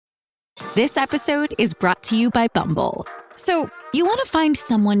This episode is brought to you by Bumble. So, you want to find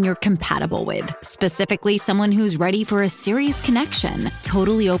someone you're compatible with, specifically someone who's ready for a serious connection,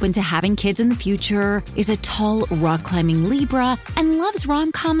 totally open to having kids in the future, is a tall, rock-climbing Libra, and loves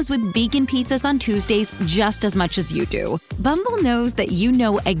rom-coms with vegan pizzas on Tuesdays just as much as you do. Bumble knows that you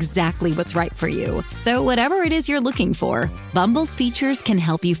know exactly what's right for you. So whatever it is you're looking for, Bumble's features can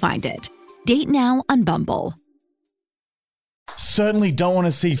help you find it. Date now on Bumble. Certainly don't want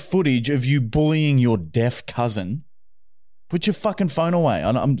to see footage of you bullying your deaf cousin. Put your fucking phone away.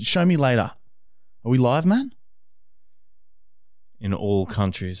 Show me later. Are we live, man? In all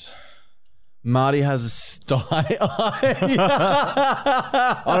countries. Marty has a sty eye.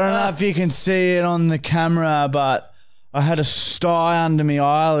 I don't know if you can see it on the camera, but I had a sty under my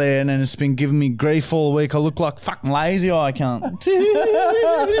eyelid and it's been giving me grief all week. I look like fucking lazy eye cunt.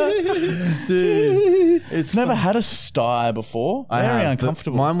 Dude, it's never had a sty before. Very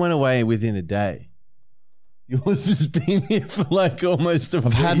uncomfortable. Mine went away within a day. Yours has been here for like almost a week.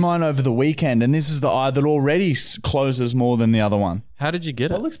 I've had mine over the weekend, and this is the eye that already closes more than the other one. How did you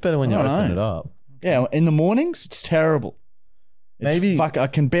get it? It looks better when you open it up. Yeah, in the mornings, it's terrible. Maybe I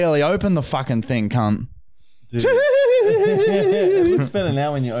can barely open the fucking thing, cunt. Dude. It looks better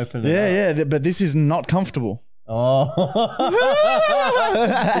now when you open it up. Yeah, but this is not comfortable. Oh.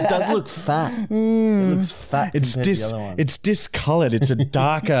 It does look fat. It looks fat compared to the other one. It's discolored. It's a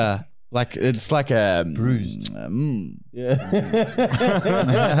darker... it's like a bruised. Yeah.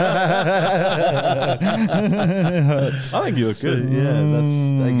 I think you look good.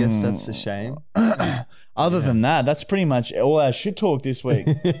 Yeah, I guess that's a shame. Other than that, that's pretty much all our shit talk this week.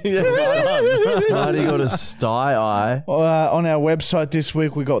 Marty got a sty eye. On our website this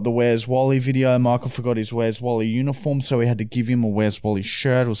week, we got the Where's Wally video. Michael forgot his Where's Wally uniform, so we had to give him a Where's Wally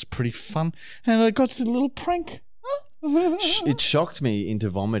shirt. It was pretty fun. And I got a little prank. It shocked me into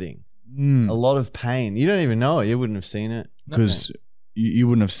vomiting. A lot of pain. You don't even know it. You wouldn't have seen it. Because you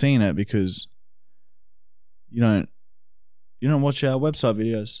wouldn't have seen it because you don't watch our website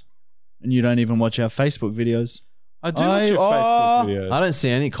videos. And you don't even watch our Facebook videos. I do watch your Facebook videos. I don't see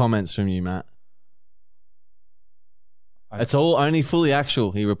any comments from you, Matt. It's all only fully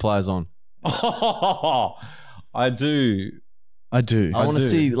actual, he replies on. I do. I want to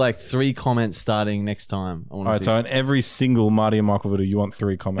see like 3 comments starting next time. All right, so in every single Marty and Michael video, you want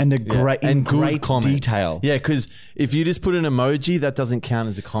 3 comments. And great comments. detail. Yeah, because if you just put an emoji, that doesn't count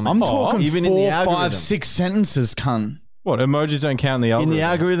as a comment. I'm talking even 4, in the 5, algorithm. 6 sentences, cunt. What, emojis don't count in the algorithm? In the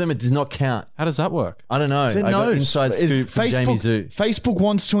algorithm, it does not count. How does that work? I don't know. I got inside scoop from Jamie Zoo. Facebook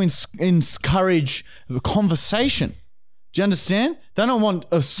wants to encourage conversation. Do you understand? They don't want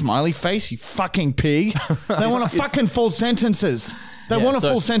a smiley face, you fucking pig. They want fucking full sentences. They want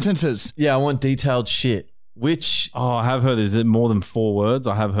full sentences. Yeah, I want detailed shit. Which... Oh, I have heard. Is it more than 4 words?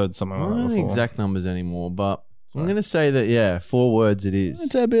 I have heard something like that I don't know the exact numbers anymore, but I'm going to say that, 4 words it is.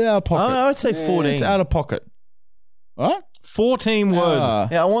 It's a bit out of pocket. I would say 14. It's out of pocket. What? 14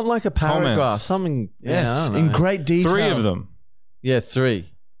 words. Yeah, I want like a paragraph. Comments. Something. Yes, I don't in know. great detail. 3 of them. Yeah, 3.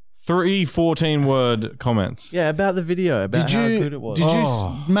 3 14-word comments. Yeah, about the video, about how good it was.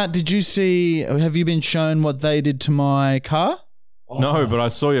 Matt, did you see, have you been shown what they did to my car? No, but I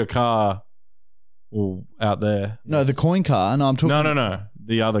saw your car out there. No, the coin car. No, I'm talking. No.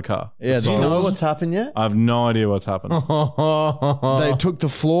 The other car. Yeah, do you know what's happened yet? I have no idea what's happened. They took the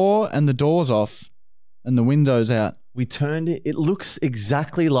floor and the doors off and the windows out. We turned it. It looks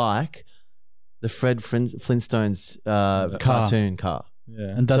exactly like the Fred Flintstone's cartoon car. Yeah.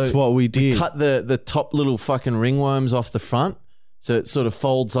 And that's what we did. We cut the top little fucking ringworms off the front. So it sort of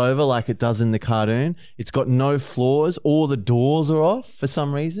folds over like it does in the cartoon. It's got no floors. All the doors are off for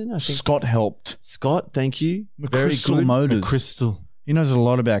some reason. I think Scott helped. Scott, thank you. McChrystal Motors. McChrystal. He knows a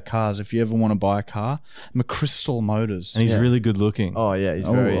lot about cars. If you ever want to buy a car, McChrystal Motors. And he's really good looking. Oh, yeah. He's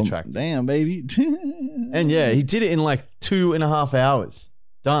very attractive. Damn, baby. And yeah, he did it in like 2.5 hours.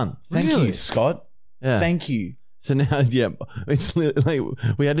 Done. Thank you, Scott. Yeah. Thank you. So now, it's like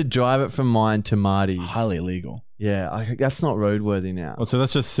we had to drive it from mine to Marty's. Highly illegal. Yeah, that's not roadworthy now. Well, so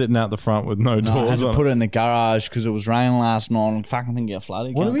that's just sitting out the front with no doors I had to on put it in the garage because it was raining last night and fucking thing get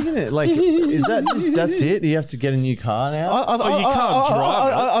flooded. What are we going to, like, is that just, that's it? You have to get a new car now? You can't drive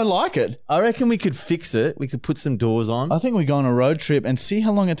it. I like it. I reckon we could fix it. We could put some doors on. I think we go on a road trip and see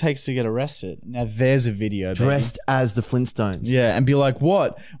how long it takes to get arrested. Now there's a video. Dressed as the Flintstones. Yeah, and be like,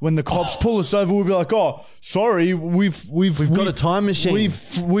 what? When the cops pull us over, we'll be like, oh, sorry, we've got a time machine.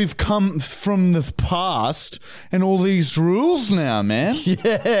 We've come from the past and all these rules now, man.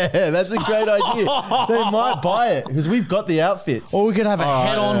 Yeah, that's a great idea. They might buy it because we've got the outfits. Or we could have a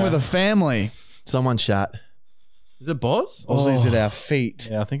head-on with a family. Someone chat. Is it Boz? Aussies at our feet.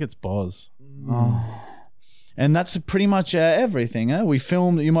 Yeah, I think it's Boz. And that's pretty much everything. We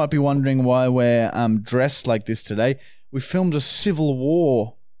filmed, you might be wondering why we're dressed like this today. We filmed a Civil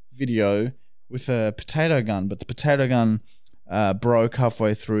War video with a potato gun, but the potato gun broke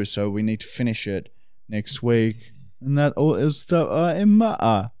halfway through, so we need to finish it next week. And that all is the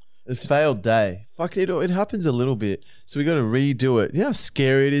A failed day. Fuck it. It happens a little bit. So we got to redo it. You know how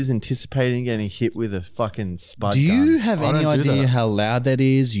scary it is anticipating getting hit with a fucking spud Do gun? you have I any don't do idea that. how loud that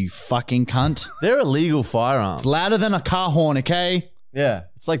is, you fucking cunt? They're illegal firearms. It's louder than a car horn, okay? Yeah.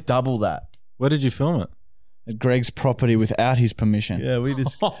 It's like double that. Where did you film it? At Greg's property without his permission. Yeah, we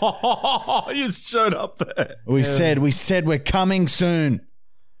just... You just showed up there. We said we're coming soon.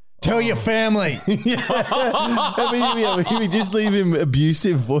 Tell your family. we just leave him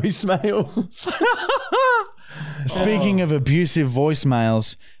abusive voicemails. Speaking of abusive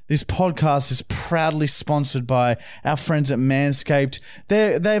voicemails, this podcast is proudly sponsored by our friends at Manscaped.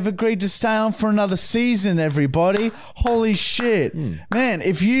 They've agreed to stay on for another season, everybody. Holy shit. Man,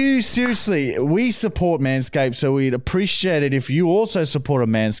 if you seriously, we support Manscaped, so we'd appreciate it if you also supported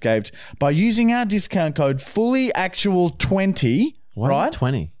Manscaped by using our discount code FullyActual20, Why right?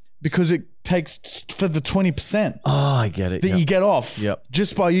 20? Because it takes for the 20%. Oh, I get it. That you get off Yep.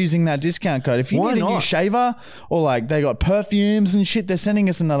 just by using that discount code. If you Why need a new not? shaver or like they got perfumes and shit, they're sending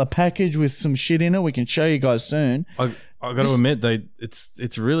us another package with some shit in it. We can show you guys soon. I got to admit,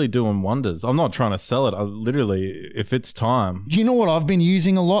 it's really doing wonders. I'm not trying to sell it. I literally, if it's time. You know what I've been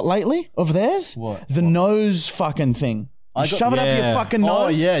using a lot lately of theirs? What? The nose fucking thing. You shove it up your yeah. fucking nose. Oh,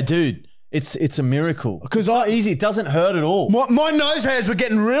 yeah, dude. It's a miracle. 'Cause It's so easy. It doesn't hurt at all. My nose hairs were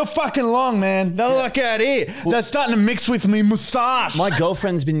getting real fucking long, man. They're like out here. They're starting to mix with me moustache. My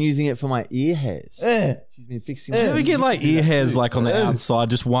girlfriend's been using it for my ear hairs. Yeah. She's been fixing Do you ever my get like ear hairs like on the outside,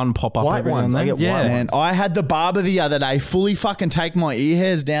 just one pop up White every now and ones. I then? get white Man, I had the barber the other day fully fucking take my ear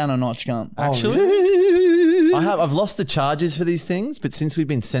hairs down a notch, cunt. Actually? I've lost the charges for these things, but since we've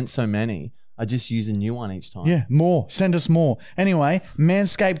been sent so many, I just use a new one each time. Yeah, more. Send us more. Anyway,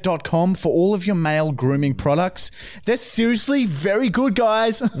 manscaped.com for all of your male grooming products. They're seriously very good,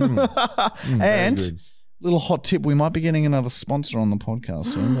 guys. And good. little hot tip, we might be getting another sponsor on the podcast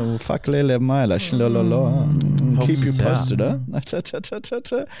soon. We'll keep you us out. posted,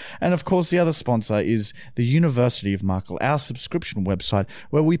 huh? And of course, the other sponsor is the University of Markle, our subscription website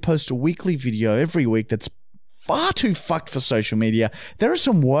where we post a weekly video every week that's far too fucked for social media. There are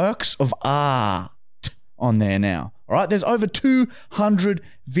some works of art on there now. All right, there's over 200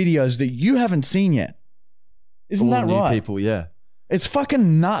 videos that you haven't seen yet. Isn't All that new right? people, yeah. It's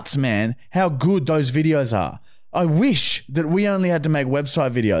fucking nuts, man, how good those videos are. I wish that we only had to make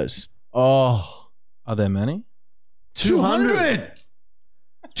website videos. Oh, Are there many? 200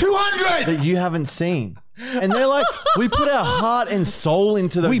 that you haven't seen. And they're like, we put our heart and soul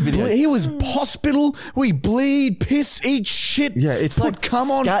into those videos. He was hospital. We bleed, piss, eat shit. Yeah, it's Put like come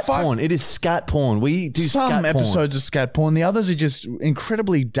on, scat fuck. porn. It is scat porn. We do Some scat porn. episodes of scat porn. The others are just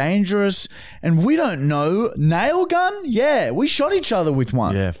incredibly dangerous. And we don't know. Nail gun? Yeah, we shot each other with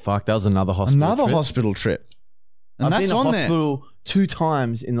one. Yeah, fuck. That was another hospital Another trip. hospital trip. And I've that's been to on there. hospital 2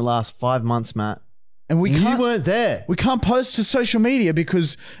 times in the last 5 months, Matt. And we You can't, weren't there. we can't post to social media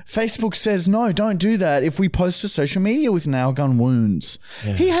because Facebook says, no, don't do that if we post to social media with nail gun wounds.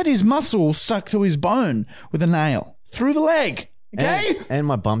 He had his muscle stuck to his bone with a nail through the leg. Okay? And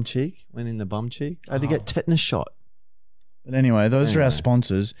my bum cheek. Went in the bum cheek. I had to get tetanus shot. But anyway, those are our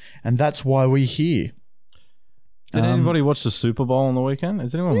sponsors, and that's why we're here. Did anybody watch the Super Bowl on the weekend?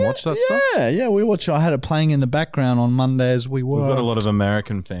 Has anyone watched that stuff? Yeah, we watch. I had it playing in the background on Monday as we were. We've got a lot of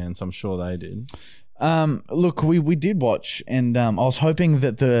American fans. I'm sure they did. Look, we did watch, and I was hoping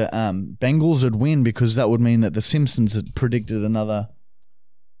that the Bengals would win because that would mean that the Simpsons had predicted another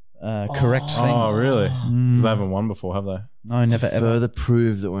correct thing. Oh, really? Because they haven't won before, have they? No, never ever. Further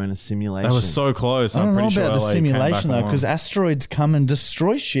prove that we're in a simulation. They were so close. I don't I'm know pretty about sure the LA came back simulation and though, won. because asteroids come and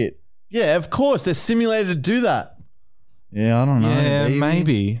destroy shit. Yeah, of course. They're simulated to do that. Yeah, I don't know. Yeah, baby.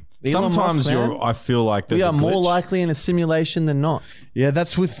 maybe. Elon Sometimes Musk, man. I feel like there's We a are more glitch. likely in a simulation than not. Yeah,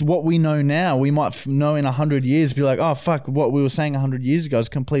 that's with what we know now. We might know in 100 years, be like, oh, fuck, what we were saying 100 years ago is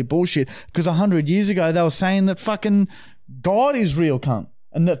complete bullshit. Because 100 years ago, they were saying that fucking God is real, cunt.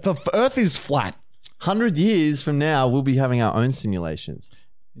 And that the earth is flat. 100 years from now, we'll be having our own simulations.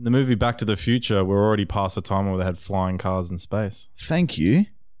 In the movie Back to the Future, we're already past the time where they had flying cars in space. Thank you.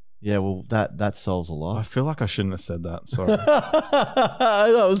 Yeah, well, that solves a I lot. feel like I shouldn't have said that. Sorry.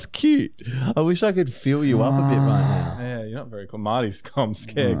 That was cute. I wish I could feel you up a bit right now. Yeah, you're not very cool. I'm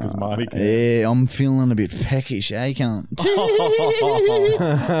scared because Marty can. Yeah, I'm feeling a bit peckish, eh, cunt?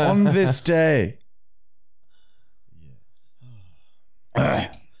 On this day.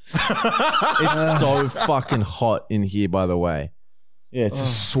 It's so fucking hot in here, by the way. Yeah, it's a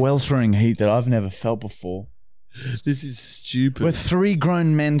sweltering heat that I've never felt before. This is stupid. We're 3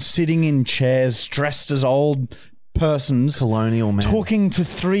 grown men sitting in chairs, dressed as old persons, colonial man talking to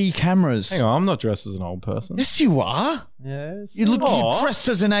 3 cameras. Hang on, I'm not dressed as an old person. Yes, you are. Yes. You're dressed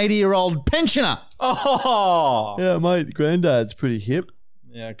as an 80-year-old pensioner. Oh, Yeah, my granddad's pretty hip.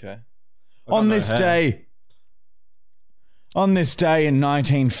 yeah, okay. On this day in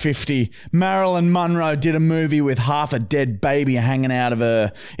 1950, Marilyn Monroe did a movie with half a dead baby hanging out of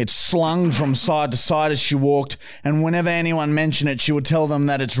her. It slung from side to side as she walked, and whenever anyone mentioned it, she would tell them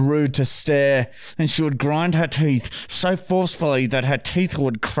that it's rude to stare, and she would grind her teeth so forcefully that her teeth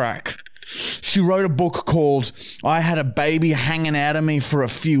would crack. She wrote a book called I Had a Baby Hanging Out of Me for a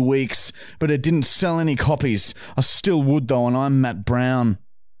Few Weeks, but it didn't sell any copies. I still would though, and I'm Matt Brown.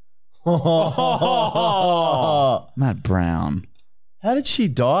 Matt Brown. How did she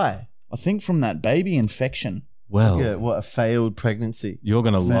die? I think from that baby infection. Well, Yeah, what, a failed pregnancy? you're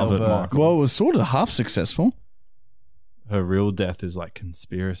going to love it, birth. Michael. Well, it was sort of half successful. Her real death is like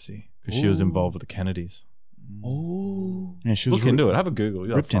conspiracy because she was involved with the Kennedys. Oh. Yeah, she was Look into it. Have a Google.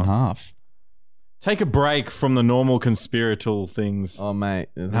 You'll have ripped in fun. half. Take a break from the normal conspiratorial things. Oh, mate.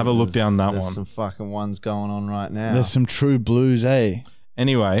 Have a look down that There's one. some fucking ones going on right now. There's some true blues, eh?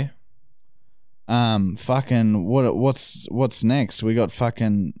 Anyway, Fucking what's next? We got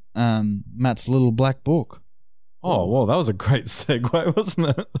fucking Matt's little black book. oh, well, that was a great segue, wasn't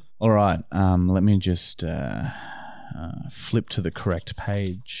it? All right. Let me just flip to the correct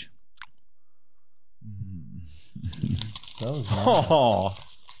page. That was Oh.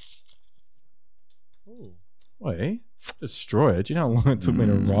 Wait, destroy it. Do you know how long it took me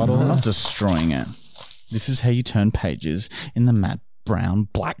to write all I'm that? not destroying it. This is how you turn pages in the Matt Brown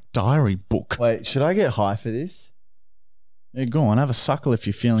Black Diary book. Wait, should I get high for this? Yeah, go on, have a suckle if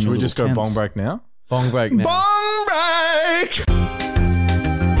you're feeling Should a we little just go tense. bong break now? Bong break now. Bong break!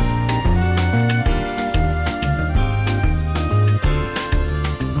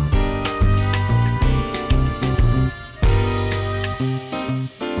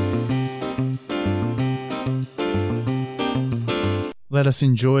 Let us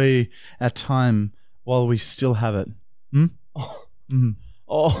enjoy our time while we still have it.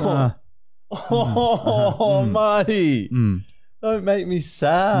 Marty. Don't make me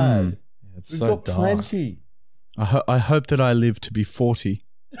sad. It's We've so got dark. plenty. I hope that I live to be 40.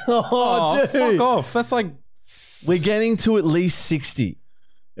 Oh, dude. fuck off. That's like... We're getting to at least 60.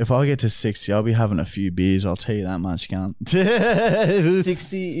 If I get to 60, I'll be having a few beers. I'll tell you that much, cunt.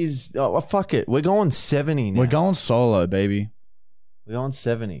 60 is... Oh, well, fuck it. We're going 70 now. We're going solo, baby. We're going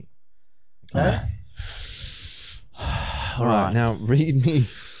 70. Okay? All right. Now read me.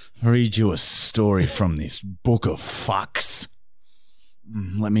 Read you a story from this book of fucks.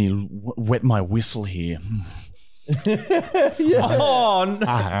 Let me wet my whistle here. Oh,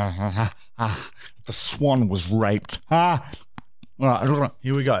 no. The swan was raped. All right,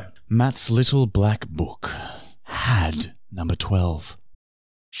 here we go. Matt's little black book. Had number 12.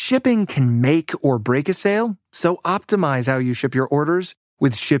 Shipping can make or break a sale, so optimize how you ship your orders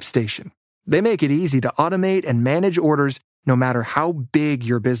with ShipStation. They make it easy to automate and manage orders no matter how big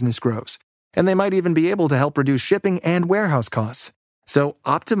your business grows. And they might even be able to help reduce shipping and warehouse costs. So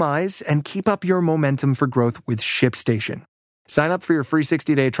optimize and keep up your momentum for growth with ShipStation. Sign up for your free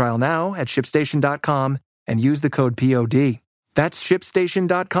 60-day trial now at ShipStation.com and use the code POD. That's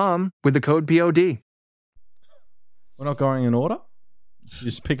ShipStation.com with the code POD. We're not going in order? You're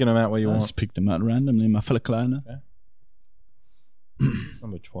just picking them out where you I want. just picked them out randomly, my fellow kleiner.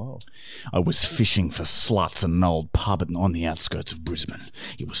 Number 12. I was fishing for sluts at an old pub on the outskirts of Brisbane.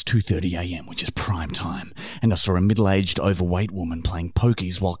 It was 2:30 a.m, which is prime time, and I saw a middle-aged, overweight woman playing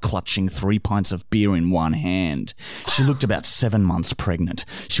pokies while clutching 3 pints of beer in one hand. She looked about 7 months pregnant.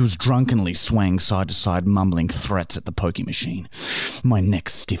 She was drunkenly swaying side to side, mumbling threats at the pokie machine. My neck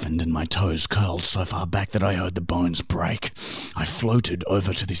stiffened and my toes curled so far back that I heard the bones break. I floated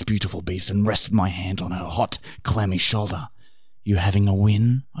over to this beautiful beast and rested my hand on her hot, clammy shoulder. "You having a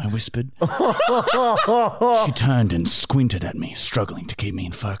win?" I whispered. She turned and squinted at me, struggling to keep me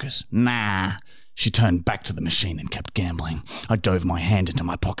in focus. "Nah." She turned back to the machine and kept gambling. I dove my hand into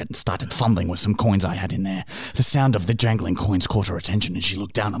my pocket and started fumbling with some coins I had in there. The sound of the jangling coins caught her attention and she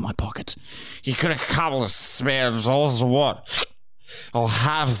looked down at my pocket. "You got a couple of spare dollars or what? I'll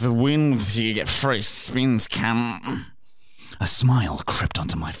have the win with you, get free spins, cunt." A smile crept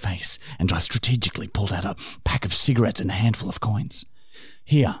onto my face, and I strategically pulled out a pack of cigarettes and a handful of coins.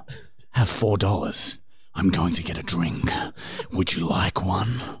 "Here, have $4. I'm going to get a drink. Would you like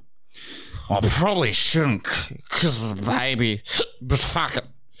one?" I probably shouldn't because of the baby, but fuck it.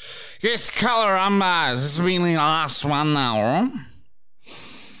 Guess colour umbars. This has been the last one now,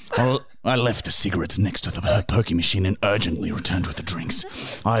 right? I left the cigarettes next to her pokie machine and urgently returned with the drinks.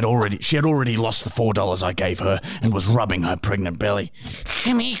 She had already lost the $4 I gave her and was rubbing her pregnant belly.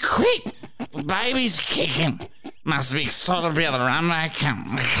 Come here, quick. The baby's kicking. Must be excited about the rum I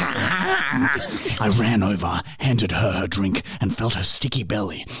come. I ran over, handed her drink, and felt her sticky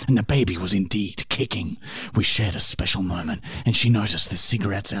belly, and the baby was indeed kicking. We shared a special moment, and she noticed the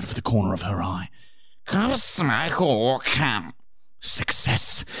cigarettes out of the corner of her eye. Can I have a smoke or what, cunt?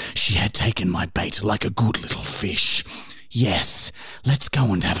 Success. She had taken my bait like a good little fish. Yes, let's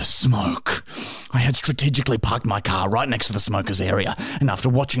go and have a smoke. I had strategically parked my car right next to the smoker's area, and after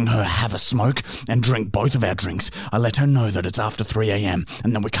watching her have a smoke and drink both of our drinks, I let her know that it's after 3 a.m.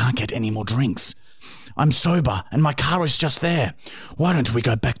 and that we can't get any more drinks. I'm sober and my car is just there. Why don't we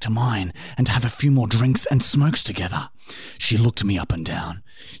go back to mine and have a few more drinks and smokes together? She looked me up and down.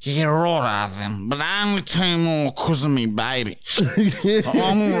 Yeah, right, then, but only 2 more because of me, baby.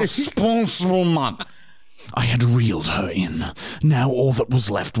 I'm a responsible mother. I had reeled her in. Now all that was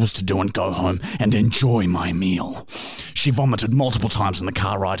left was to do and go home and enjoy my meal. She vomited multiple times on the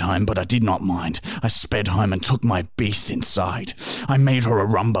car ride home, but I did not mind. I sped home and took my beast inside. I made her a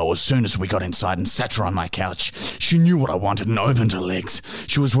rumbo as soon as we got inside and sat her on my couch. She knew what I wanted and opened her legs.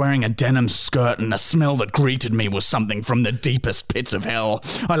 She was wearing a denim skirt and the smell that greeted me was something from the deepest pits of hell.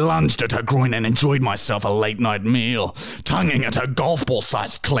 I lunged at her groin and enjoyed myself a late night meal, tonguing at her golf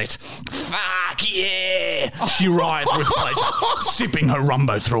ball-sized clit. Fuck yeah! She writhed with pleasure, sipping her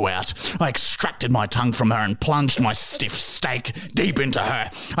rumbo throughout. I extracted my tongue from her and plunged my stiff steak deep into her.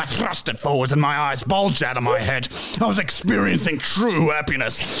 I thrust it forwards and my eyes bulged out of my head. I was experiencing true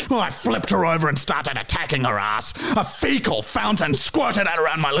happiness. I flipped her over and started attacking her ass. A fecal fountain squirted out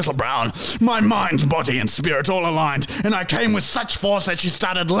around my little brown. My mind, body and spirit all aligned, and I came with such force that she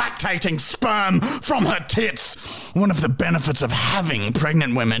started lactating sperm from her tits. One of the benefits of having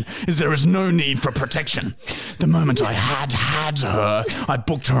pregnant women is there is no need for protection. The moment I had her, I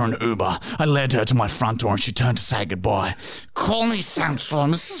booked her an Uber. I led her to my front door and she turned to say goodbye. Call me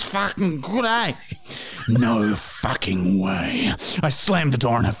sometime. This is fucking good, eh? No fucking way. I slammed the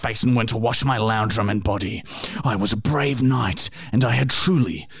door in her face and went to wash my lounge room and body. I was a brave knight and I had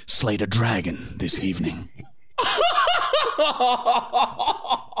truly slayed a dragon this evening.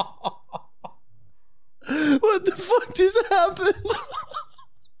 What the fuck just happened?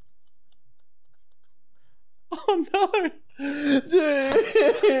 Oh no!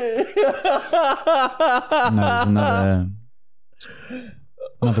 No,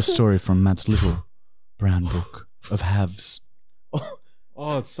 there's another story from Matt's little brown book of halves.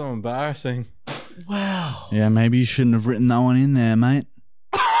 Oh, it's so embarrassing. Wow. Yeah, maybe you shouldn't have written that one in there, mate.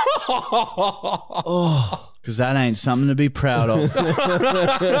 Oh, because that ain't something to be proud of.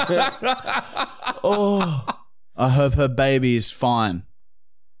 Oh, I hope her baby is fine.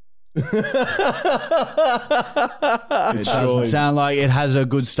 It doesn't sound like it has a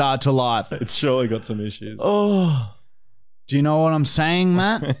good start to life. It's surely got some issues. Oh, do you know what I'm saying,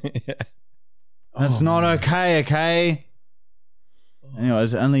 Matt? Yeah. That's not okay?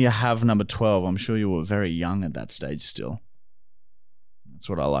 Anyways, only you have number 12. I'm sure you were very young at that stage still. That's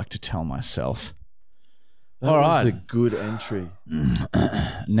what I like to tell myself. That was a good entry.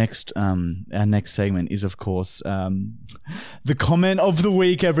 Next, our next segment is, of course, the comment of the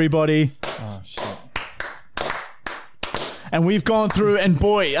week, everybody. Oh, shit. And we've gone through, and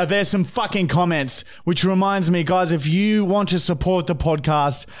boy, are there some fucking comments. Which reminds me, guys, if you want to support the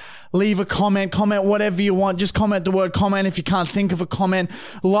podcast, leave a comment whatever you want. Just comment the word comment if you can't think of a comment.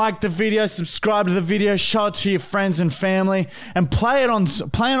 Like the video, subscribe to the video, show it to your friends and family, and play it on the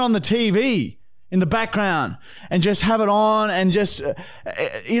TV in the background, and just have it on, and just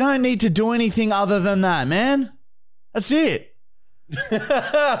you don't need to do anything other than that, man. That's it.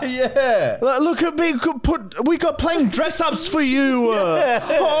 Yeah. Look at me. We got playing dress ups for you.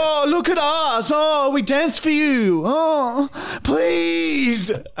 Oh, look at us. Oh, we dance for you. Oh,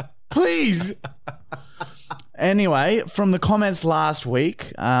 please. Anyway, from the comments last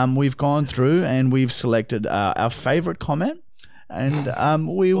week, we've gone through and we've selected our favorite comment, and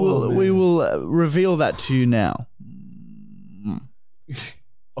we will reveal that to you now.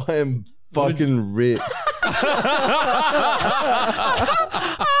 I am fucking ripped.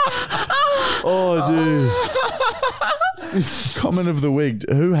 Oh, dude. Comment of the week.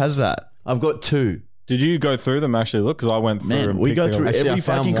 Who has that? I've got two Did you go through them actually? Look, because I went through. Man, and we picked go a- through Actually, I every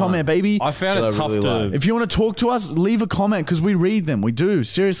found fucking one. comment, baby. I found it that I tough really to. like. If you want to talk to us, leave a comment because we read them. We do.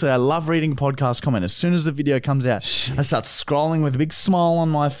 Seriously, I love reading podcast comment. As soon as the video comes out, I start scrolling with a big smile on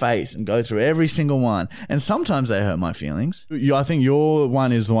my face and go through every single one. And sometimes they hurt my feelings. I think your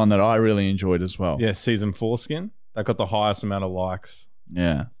one is the one that I really enjoyed as well. Yeah, season 4 skin. That got the highest amount of likes.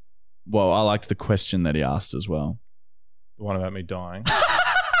 Yeah. Well, I liked the question that he asked as well. The one about me dying.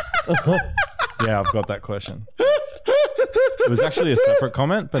 Yeah, I've got that question. It was actually a separate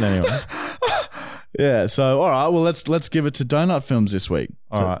comment, but anyway. Yeah. So, all right. Well, let's give it to Donut Films this week.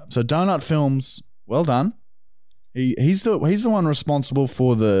 All right. So Donut Films, well done. He's the one responsible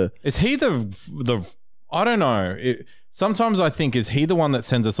for the. Is he the I don't know. Sometimes I think, is he the one that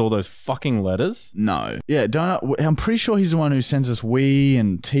sends us all those fucking letters? No. Yeah. Donut. I'm pretty sure he's the one who sends us wee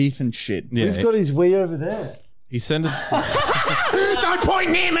and teeth and shit. Yeah. We've got his Wii over there. He sent us. Don't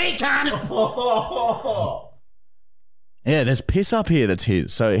point near me, cunt! Yeah. There's piss up here. That's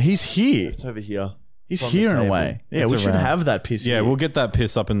his. So he's here. It's over here. He's on the here in a table. way. Yeah. It's we should around. have that piss. Yeah, here. we'll get that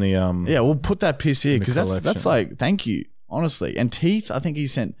piss up in the Yeah, we'll put that piss here the because that's collection. like thank you, honestly. And teeth, I think he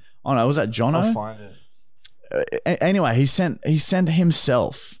sent. Oh no, was that Jono? I'll find it. Anyway, he sent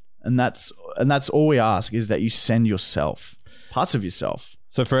himself, and that's all we ask is that you send yourself, parts of yourself,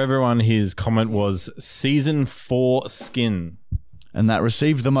 So for everyone, his comment was season 4 skin. and that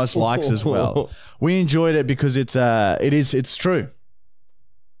received the most likes as well. We enjoyed it because it's true.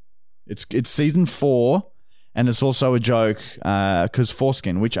 It's season 4, and it's also a joke because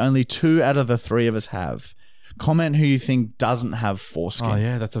foreskin, which only 2 out of the 3 of us have. Comment who you think doesn't have foreskin. Oh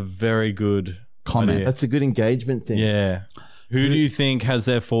yeah, that's a very good Comment. idea. That's a good engagement thing. Yeah. Who do you think has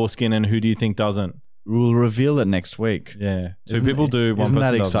their foreskin and who do you think doesn't? We'll reveal it next week. Yeah. 2 Isn't people it- do, one Isn't person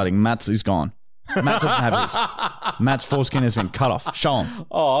that doesn't. exciting? Matt's is gone. Matt doesn't have his. Matt's foreskin has been cut off. Show him.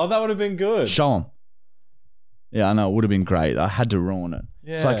 Oh, that would have been good. Show him. Yeah, I know. It would have been great. I had to ruin it.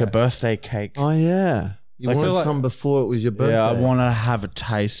 It's like Yeah. a birthday cake. Oh yeah. You I feel wanted like- some before it was your birthday. Yeah, I want to have a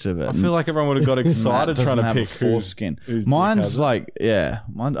taste of it. I feel like everyone would have got excited Matt trying doesn't to have pick a foreskin. who's Mine's like,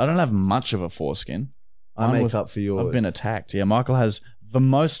 mine. I don't have much of a foreskin. I Mine make was- up for yours. I've been attacked. Yeah, Michael has the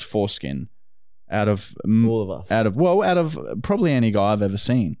most foreskin out of All of us. Out of probably any guy I've ever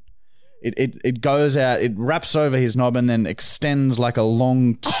seen. It goes out, it wraps over his knob and then extends like a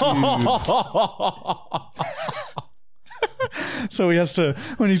long tube. So he has to,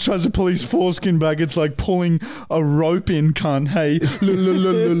 when he tries to pull his foreskin back, it's like pulling a rope in, cunt. Hey, la la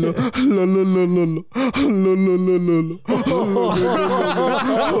la la la la la la la la la.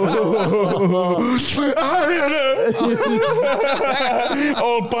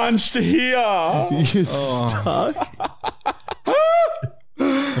 All bunched here. You're stuck.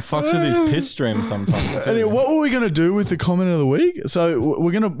 It fucks with his piss stream sometimes. Too. Anyway, what were we gonna do with the comment of the week? So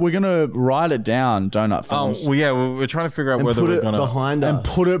we're gonna write it down, Donut Films, Well, yeah, we're trying to figure out And whether put we're it going to... behind us. and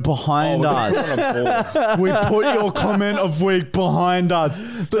put it behind us. We put your comment of week behind us.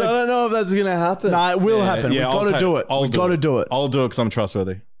 But I don't know if that's gonna happen. Nah, it will happen. Yeah, We've got to do it. We've got to do it. I'll do it because I'm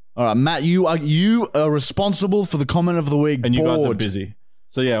trustworthy. All right, Matt, you are responsible for the comment of the week. And you guys are board. busy.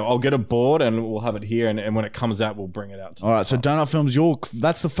 So yeah, I'll get a board and we'll have it here. And when it comes out, we'll bring it out. To All right, so Donut Films,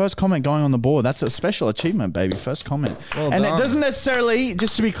 that's the first comment going on the board. That's a special achievement, baby. First comment. Well and done. it doesn't necessarily,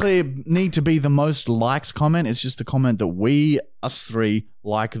 just to be clear, need to be the most likes comment. It's just the comment that us 3,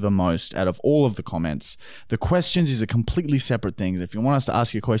 like the most out of all of the comments. The questions is a completely separate thing. If you want us to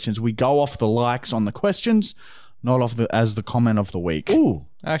ask you questions, we go off the likes on the questions, not off as the comment of the week. Ooh.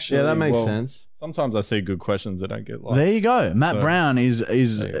 Actually, Yeah, that makes well, sense. Sometimes I see good questions that I get likes. There you go. Matt So- Brown is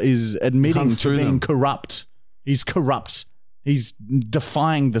admitting Comes to through being them. corrupt. He's corrupt. He's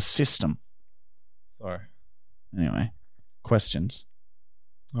defying the system. Sorry. Anyway, questions.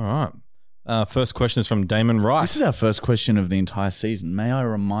 All right. First question is from Damon Rice. This is our first question of the entire season. May I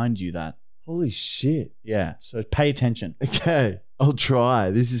remind you that? Holy shit. Yeah. So pay attention. Okay. I'll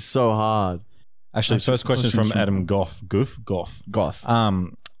try. This is so hard. Actually, first question is from Adam Goff. Goff. Goth.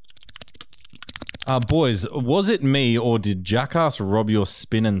 Boys, was it me or did Jackass rob your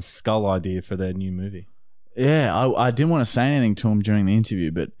spin and skull idea for their new movie? Yeah, I didn't want to say anything to him during the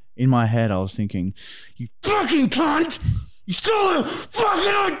interview, but in my head I was thinking, you fucking cunt! You stole a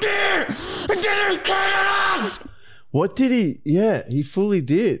fucking idea! And didn't care us! What did he? Yeah, he fully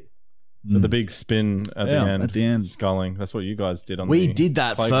did. So the big spin at Yeah, the end. at the end. Sculling. That's what you guys did on We the did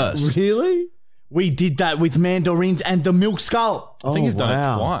that playground. first. Really? We did that with mandarins and the milk skull. I think you've done it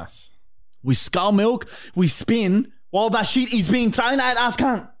wow. twice. We skull milk, we spin, while that shit is being thrown at us,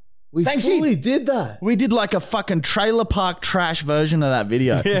 cunt. We Same fully shit. did that. We did like a fucking trailer park trash version of that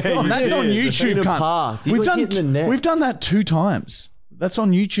video. Yeah, you That's did. on The YouTube, Trailer cunt. park. You got hit in the neck. We've done that 2 times. That's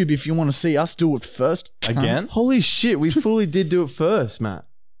on YouTube if you want to see us do it first. cunt. Again? Holy shit, we fully did do it first, Matt.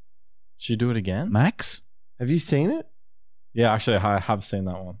 Should you do it again? Max? Have you seen it? Yeah, actually, I have seen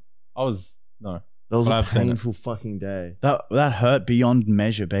that one. No. That was But a I've seen it. painful fucking day. That hurt beyond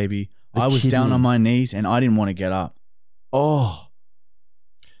measure, baby. The I was down kidney. on my knees and I didn't want to get up. Oh,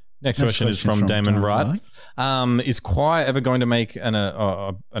 Next question is from Damon Wright. Is Choir ever going to make an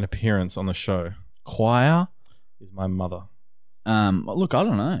appearance on the show? Choir? Is my mother. Look, I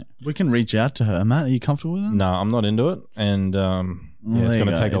don't know. We can reach out to her. Matt, are you comfortable with that? No, I'm not into it. And Well, it's there going you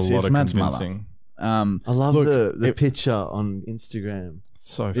to go. take a It's lot of Matt's mother. convincing. I love Look, the picture on Instagram.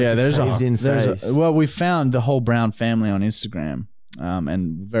 So Yeah, there's Caved in face. well, we found the whole Brown family on Instagram,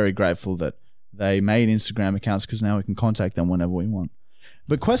 and very grateful that they made Instagram accounts because now we can contact them whenever we want.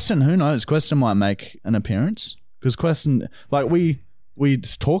 But Queston, who knows? Queston might make an appearance because Queston, like we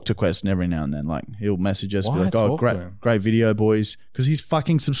just talk to Queston every now and then. Like he'll message us, be Why like, "Oh, talk to him? great video, boys," because he's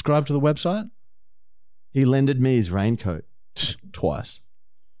fucking subscribed to the website He lended me his raincoat. twice,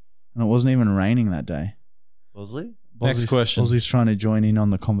 and it wasn't even raining that day. Bosley? Next question. Bosley's trying to join in on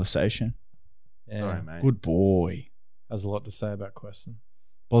the conversation. Yeah. Sorry, mate. Good boy. Has a lot to say about Queston.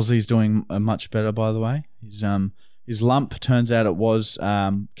 Bosley's doing much better, by the way. His lump, turns out it was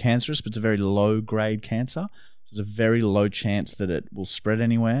cancerous, but it's a very low-grade cancer. So there's a very low chance that it will spread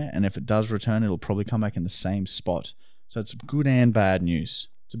anywhere, and if it does return, it'll probably come back in the same spot. So it's good and bad news.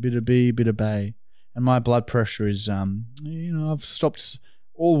 It's a bit of B, bit of bay. And my blood pressure is, I've stopped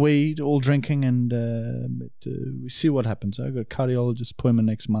all weed, all drinking, and we see what happens. I've got a cardiologist appointment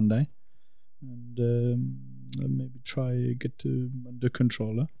next Monday, and maybe try get under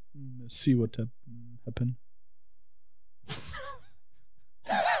control, see what happen.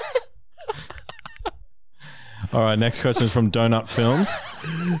 All right, next question is from Donut Films.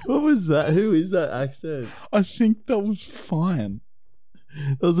 What was that? Who is that accent? I think that was fine.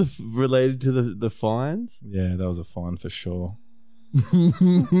 That was related to the fines? Yeah, that was a fine for sure.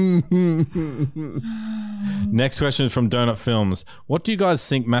 Next question is from Donut Films. What do you guys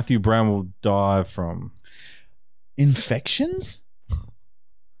think Matthew Brown will die from? Infections?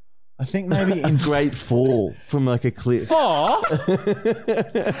 I think maybe Great fall from like a cliff. Oh,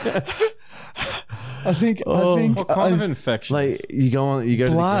 I think what kind of infections? Like you go to the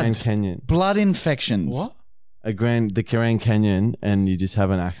Blood. Grand Canyon. blood infections. What? The Grand Canyon and you just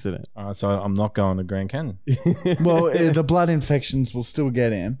have an accident. All right, so I'm not going to Grand Canyon. Well, the blood infections will still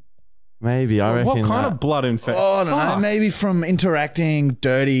get him. Maybe, I reckon. What kind that. of blood infection? Oh, I don't know. Maybe from interacting,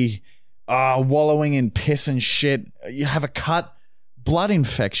 dirty, wallowing in piss and shit. You have a cut, blood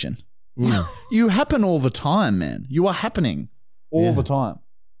infection. You happen all the time, man. You are happening all the time.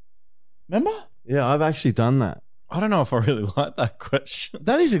 Remember? Yeah, I've actually done that. I don't know if I really like that question.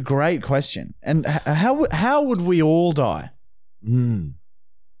 That is a great question. And how would we all die? I'm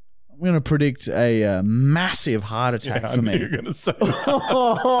going to predict a massive heart attack I for knew me. you were going to say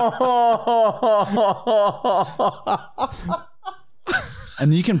that.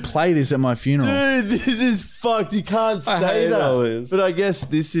 And you can play this at my funeral. Dude, this is fucked. You can't say hate all that. this. But I guess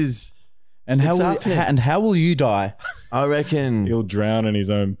this is. And how It's will, happening. how will you die? I reckon. He'll drown in his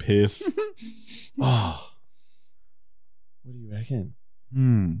own piss. Oh. What do you reckon?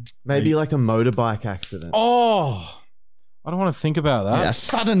 Hmm. Maybe like a motorbike accident. Oh, I don't want to think about that. Yeah, a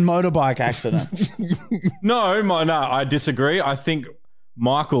sudden motorbike accident. No, I disagree. I think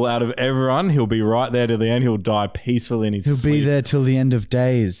Michael, out of everyone, he'll be right there to the end. He'll die peacefully in his He'll sleep. be there till the end of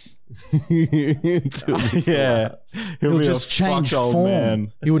days. Yeah. He'll be just a change fucked old form.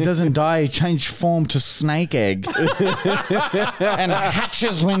 man. He doesn't die, he changed form to snake egg. And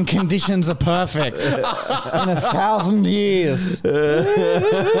hatches when conditions are perfect. In 1,000 years.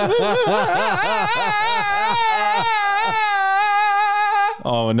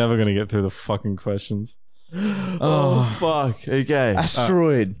 Oh, we're never going to get through the fucking questions. Oh, fuck. Okay.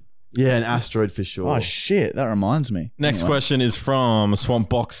 Asteroid. Yeah, an asteroid for sure. Oh, shit. That reminds me. Next Anyway. question is from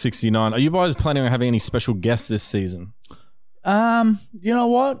Swampbox69. Are you guys planning on having any special guests this season? You know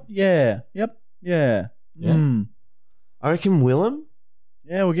what? Yeah. Yep. Yeah. Yeah. Mm. I reckon Willem.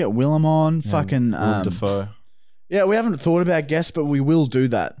 Yeah, we'll get Willem on. Fucking. Willem Dafoe. Yeah, we haven't thought about guests, but we will do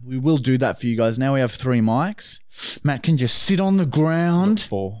that. We will do that for you guys. Now we have 3 mics. Matt can just sit on the ground.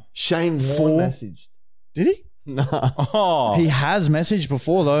 4. Shane Four. Warne messaged. Did he? Nah. Oh. He has messaged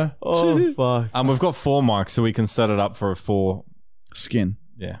before, though. Oh, fuck. We've got 4 mics, so we can set it up for a 4. Skin.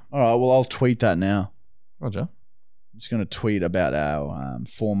 Yeah. All right, well, I'll tweet that now. Roger. I'm just going to tweet about our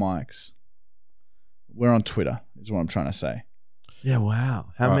 4 mics. We're on Twitter, is what I'm trying to say. Yeah, wow.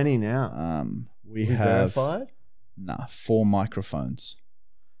 How Right. many now? We We have verified? 4 microphones.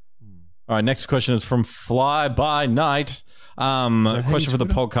 All right, next question is from Fly By Night. A question for the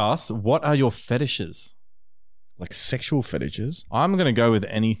podcast. What are your fetishes? Like sexual fetishes? I'm going to go with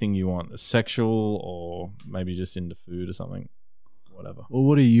anything you want. Sexual or maybe just into food or something. Whatever. Well,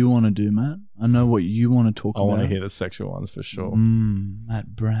 what do you want to do, Matt? I know what you want to talk about. I want to hear the sexual ones for sure.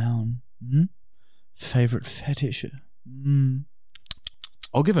 Matt Brown. Favorite fetish?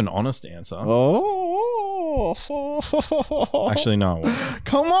 I'll give an honest answer. Oh. Actually, no.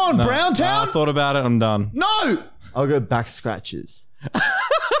 Come on, No. Browntown. I thought about it. I'm done. No. I'll go back scratches.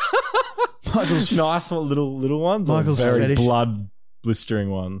 Michael's Nice little ones. Michael's or very fetish. blood blistering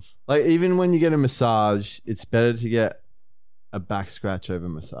ones. Like even when you get a massage, it's better to get a back scratch over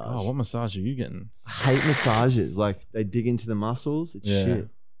massage. Oh, what massage are you getting? I hate massages. Like they dig into the muscles. It's Yeah. shit.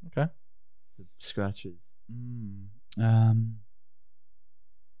 Okay. The scratches.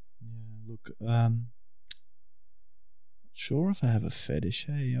 Look, sure if I have a fetish.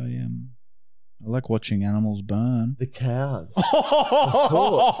 Hey, I like watching animals burn. The cows. Of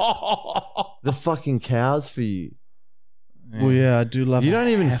course. The fucking cows for you. Well, yeah, I do love. You a don't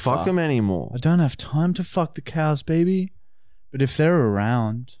even heifer. fuck them anymore. I don't have time to fuck the cows, baby. But if they're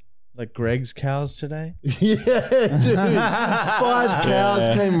around, like Greg's cows today, Yeah, dude. 5 cows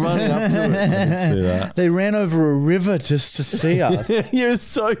came running up to Let's see that. they ran over a river just to see us. us. You're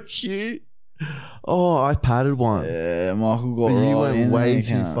so cute. Oh, I patted one. Yeah, Michael got But you right went in way there,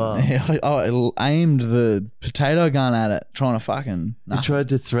 too cunt. far. Yeah, I aimed the potato gun at it, trying to fucking. You tried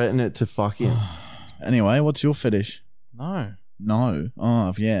to threaten it to fuck him. Anyway, what's your fetish? No. No.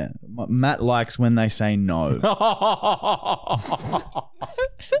 Oh, yeah. Matt likes when they say no.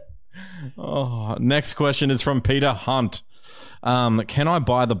 Oh, next question is from Peter Hunt. Can I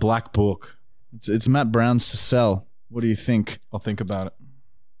buy the black book? It's Matt Brown's to sell. What do you think? I'll think about it.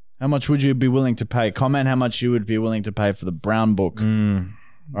 How much would you be willing to pay? Comment how much you would be willing to pay for the Brown book. All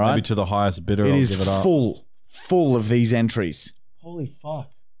right. Maybe to the highest bidder. It I'll is give it up. full of these entries. Holy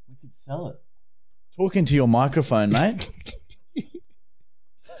fuck. We could sell it. Talk into your microphone, mate.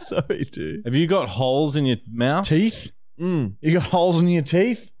 Sorry, dude. Have you got holes in your mouth? Teeth? Mm. You got holes in your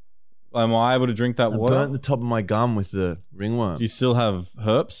teeth? Am I able to drink that I water? burnt the top of my gum with the ringworm. Do you still have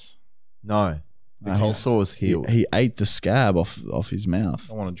herpes? No. The No, cold he's- sore was healed. He ate the scab off his mouth.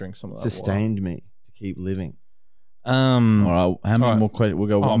 I want to drink some of that Sustained me to keep living. water. All right. How many All right. more questions? We'll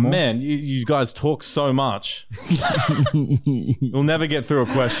go Oh one more. man, you guys talk so much. You'll never get through a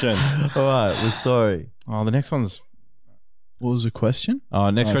question. All right, we're sorry. Oh, the next one's. What was the question?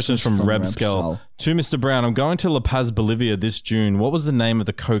 Next Oh, question is it's from from Rebskel. Rebskel. To Mr. Brown, I'm going to La Paz, Bolivia this June. What was the name of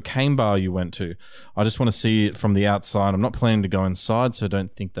the cocaine bar you went to? I just want to see it from the outside. I'm not planning to go inside, so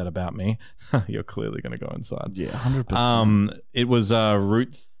don't think that about me. You're clearly going to go inside. Yeah, 100%. It was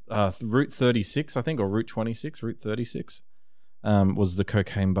Route 36, I think, or Route 26, Route 36. Was the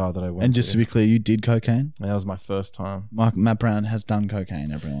cocaine bar that I went And just to be clear, you did cocaine? that was my first time. Matt Brown has done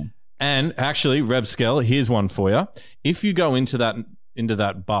cocaine, everyone. And actually, Rebskel, here's one for you. If you go into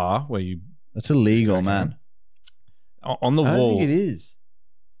that bar where you That's illegal, man. on the I don't wall, think it is.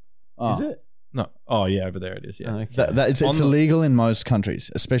 Oh. Is it? no, oh yeah, over there it is. Yeah, Oh, okay. It's On the- illegal in most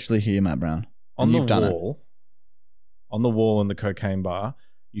countries, especially here, Matt Brown. on And the you've done it. wall, on the wall in the cocaine bar,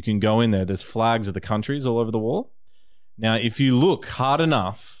 you can go in there. There's flags of the countries all over the wall. Now, if you look hard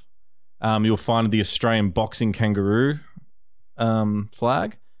enough, you'll find the Australian boxing kangaroo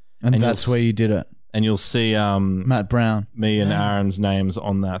flag, And And that's you'll where you did it. and you'll see Matt Brown. me and Aaron's names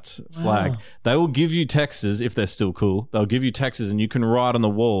on that flag. They will give you texts if they're still cool. They'll give you texts, and you can write on the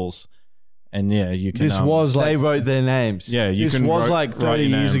walls. And yeah, you can. This was They like wrote their names. yeah, you this can. was write- like write 30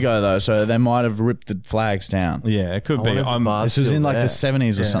 your years name. ago though, so they might have ripped the flags down. Yeah, it could I be. wonder if the I'm, bar's This was still in like there. the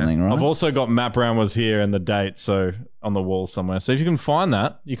 70s or Yeah. something, right? I've also got Matt Brown was here and the date, so on the wall somewhere. So if you can find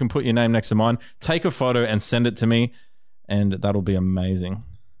that, you can put your name next to mine, take a photo and send it to me, and that'll be amazing.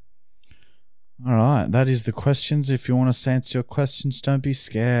 All right, that is the questions. If you want us to answer your questions, don't be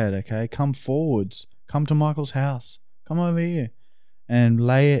scared, okay? Come forwards. Come to Michael's house. Come over here and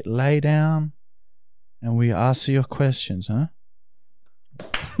lay down, and we answer your questions, huh?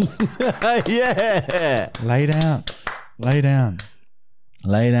 Yeah. Lay down. Lay down.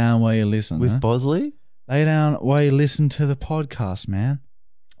 Lay down while you listen. With huh? Bosley? Lay down while you listen to the podcast, man.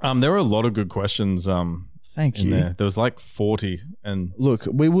 There were a lot of good questions Thank in you. there. There was like 40, and Look,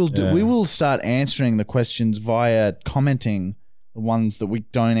 we will do. Yeah. We will start answering the questions via commenting the ones that we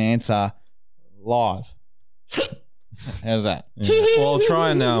don't answer live. How's that? yeah. Well,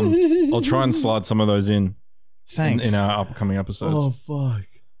 I'll try and slide some of those in Thanks. in our upcoming episodes. Oh, fuck.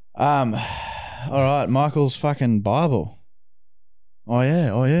 All right, Michael's fucking Bible. Oh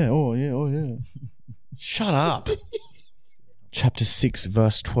yeah. Shut up. chapter 6,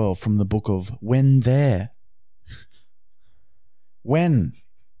 verse 12 from the book of When There. When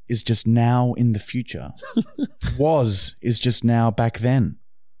is just now in the future. Was is just now back then.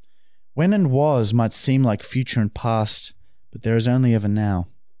 When and was might seem like future and past, but there is only ever now.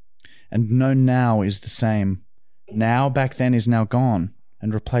 And no now is the same. Now back then is now gone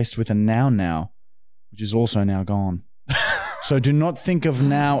and replaced with a now, which is also now gone. So do not think of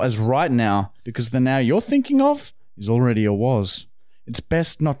now as right now, because the now you're thinking of is already a was. It's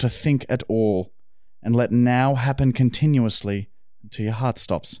best not to think at all and let now happen continuously until your heart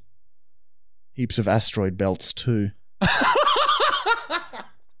stops. Heaps of asteroid belts too.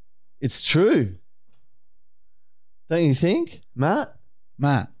 It's true. Don't you think, Matt?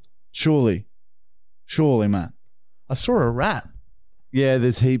 Matt, surely, Matt. I saw a rat. Yeah,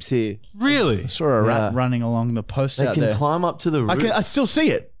 there's heaps here. Really? I saw a rat running along the post They out can there. climb up to the roof. I still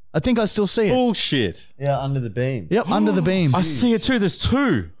see it. I think I still see it. Bullshit. Yeah, under the beam. Yep, under the beam. I see it too. There's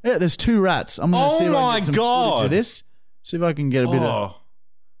two. Yeah, there's two rats. I'm going to Oh see if I my can get some God. footage of this. See if I can get a bit of Oh,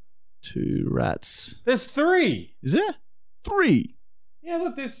 two rats. there's three. Is there? Three. Yeah,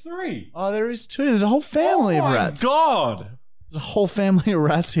 look, there's three. Oh, there is two. There's a whole family of rats. God. There's a whole family of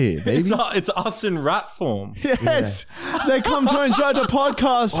rats here, baby. It's us in rat form. Yes. They come to enjoy the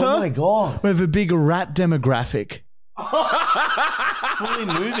podcast, huh? Oh my God. We have a big rat demographic. Fully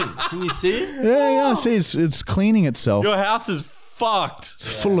moving. Can you see it? Yeah, I see. It's cleaning itself. Your house is fucked. It's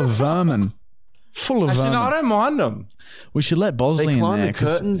full of vermin. Full of Actually, vermin. no, I don't mind them. We should let Bosley They in climb there the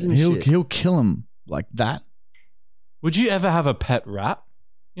 'cause curtains and he'll shit. he'll kill him like that. Would you ever have a pet rat?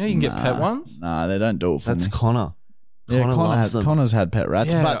 You know, you can get pet ones. Nah, they don't do it for That's me. Connor. Yeah, Connor loves them. Connor's had pet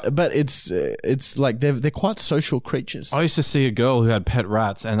rats, Yeah. but it's like they're quite social creatures. I used to see a girl who had pet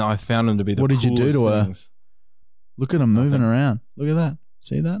rats, and I found them to be the What did you do coolest to her? things. Look at them moving around. Look at that.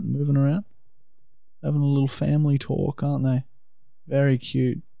 See that moving around, having a little family talk, aren't they? Very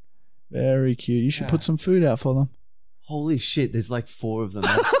cute, very cute. You should put some food out for them. Holy shit, there's like 4 of them.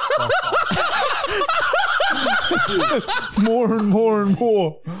 More and more and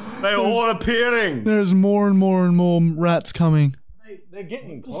more. They're all appearing. There's more and more and more rats coming. They're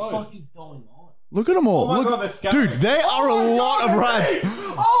getting What the fuck is going on? Look at them all. Oh my Look, God, they're scattering. dude, they are a lot of rats.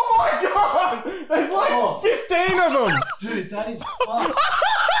 Oh my God! There's like 15 of them. Dude, that is fucked.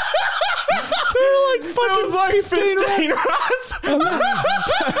 They're like There fucking was like 15 rats.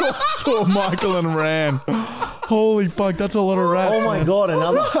 They all saw Michael and ran. Holy fuck, that's a lot of rats. Oh my man. God,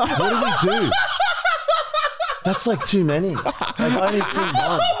 another. What do we do? That's like too many. Like, I only seen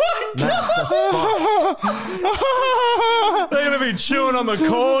one. Matt, that's fucked. They're gonna be chewing on the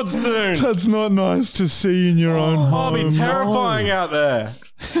cords soon. That's not nice to see in your own home. Oh, it'll be terrifying out there.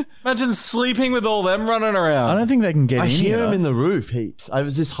 Imagine sleeping with all them running around. I don't think they can get I in hear here. them in the roof heaps. I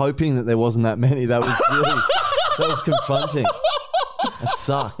was just hoping that there wasn't that many. That was really, that was confronting. That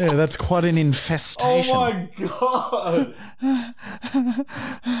sucked. Yeah, that's quite an infestation. Oh my God.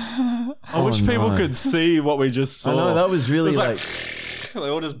 I wish people no. could see what we just saw. I know, that was really It like they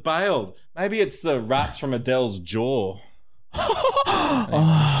all just bailed. Maybe it's the rats from Adele's jaw.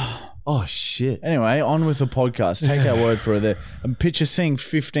 oh shit. Anyway, on with the podcast. Take our word for it there. Picture seeing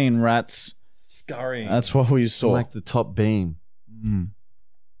 15 rats. Scurrying. That's what we saw. Like the top beam.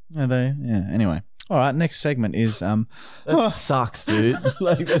 Anyway. All right, next segment is That sucks, dude.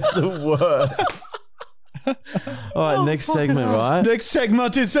 Like that's the worst. All right, next segment, right? next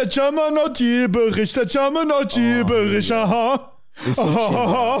segment is the German or gibberish. The German or gibberish. This one,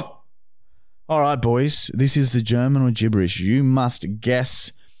 All right, boys. This is the German or gibberish. You must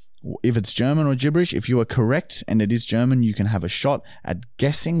guess if it's German or gibberish. If you are correct and it is German, you can have a shot at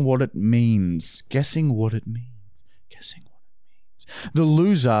guessing what it means. Guessing what it means. Guessing what it means. The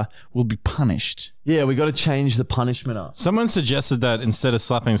loser will be punished. yeah, we got to change the punishment up. Someone suggested that instead of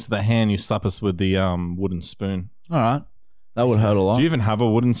slapping us with the hand, you slap us with the wooden spoon. All right. That would hurt a lot. Do you even have a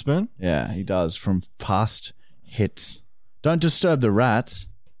wooden spoon? Yeah, he does from past hits. Don't disturb the rats.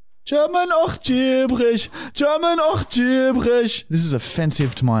 German och gibberish. German och gibberish. This is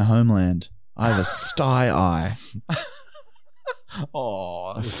offensive to my homeland. I have a sty eye.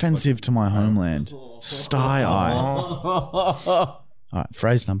 Oh, Offensive to my homeland. Sty eye. All right,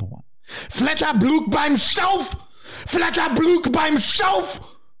 phrase number 1. Flatterblug beim Stauf. Flatterblug beim Stauf.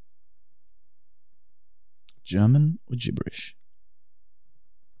 German or gibberish?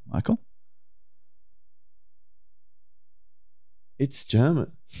 Michael? It's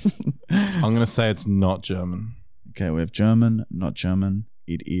German. I'm going to say it's not German. Okay, we have German, not German.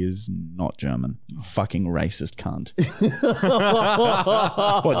 It is not German. You fucking racist cunt.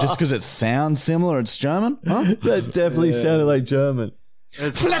 What, just because it sounds similar, it's German? Huh? That definitely sounded like German.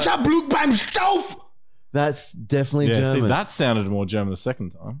 Flatterblug beim Stauf! That's definitely Yeah, German. see, that sounded more German the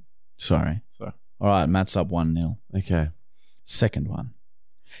second time. Sorry. So All right, Matt's up 1-0. Okay. Second one.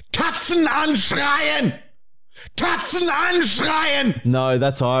 Katzen anschreien! Katzen anschreien! No,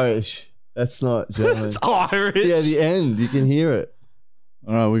 that's Irish. That's not German. it's Irish. Yeah, the end. You can hear it.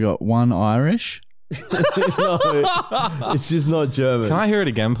 All right, we got one Irish. No, it's just not German. Can I hear it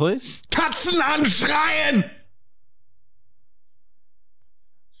again, please? Katzen anschreien!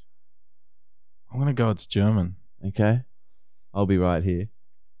 I'm gonna go. It's German. Okay. I'll be right here.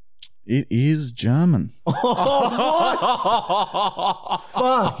 It is German. Fuck.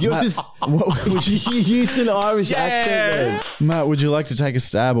 You're just... you used an Irish accent then. Matt, would you like to take a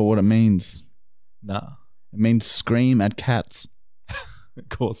stab at what it means? Nah. It means scream at cats. Of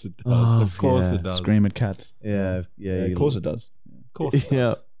course it does. Oh, of course yeah. it does. Scream at cats. Yeah. Of course it does. Of course it does.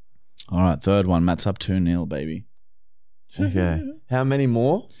 Yeah. All right, third one. Matt's up 2-0, baby. Okay. How many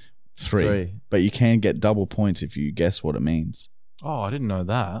more? Three. But you can get double points if you guess what it means. Oh, I didn't know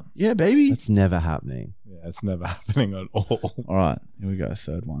that. Yeah, baby. That's never happening. Yeah, it's never happening at all. All right, here we go.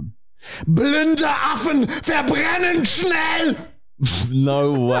 Third one. Blinde Affen verbrennen schnell!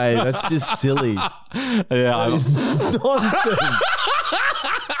 No way. That's just silly. Yeah, I It's nonsense.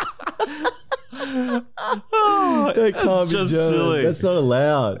 That can't be just German. silly. That's not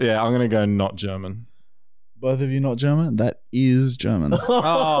allowed. yeah, I'm gonna go not German. Both of you not German? That is German.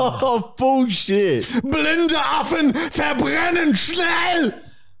 Oh, bullshit. Blinde Affen verbrennen schnell!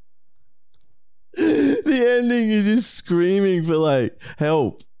 The ending, you're just screaming for like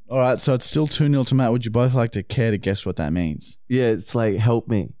help. All right, so it's still 2-0 to Matt. Would you both like to care to guess what that means? Yeah, it's like help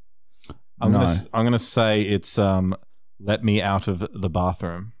me. I'm No. gonna say it's let me out of the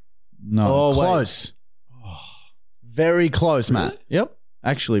bathroom. No. Oh, wait. Close. Very close, Matt. Yep.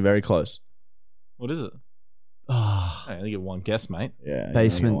 Actually, very close. What is it? Oh, I only get one guess, mate. Yeah. you only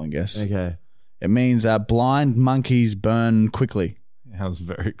Basement. get one guess. okay. It means blind monkeys burn quickly. That was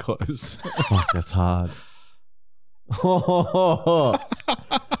very close. Fuck, that's hard.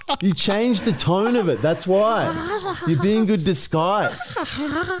 You changed the tone of it. That's why. You're being good disguise.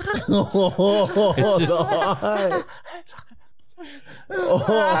 It's just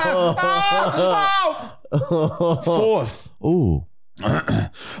Fourth. Ooh.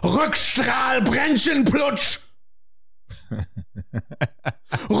 Rückstrahl Brändchenplutsch!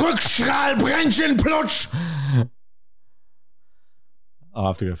 Rückstrahl Brändchenplutsch! I'll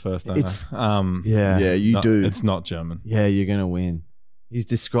have to go first, don't It's- I? Yeah. Yeah, you no, do. It's not German. Yeah, you're gonna win. He's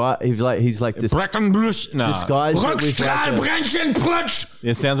like this Breckenblush. No. disguised it with Rückstrahl like a, Brändchenplutsch!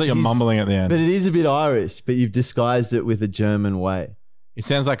 It sounds like you're He's- mumbling at the end. but it is a bit Irish, but you've disguised it with a German way. It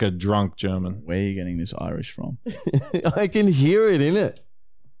sounds like a drunk German. Where are you getting this Irish from? I can hear it in it.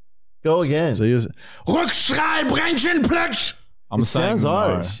 Go again. So you're Rückstrahl Brändchenplutsch! I'm it saying sounds no.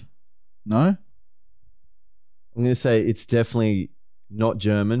 Irish. no? I'm going to say it's definitely not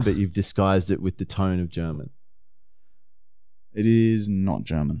German, but you've disguised it with the tone of German. It is not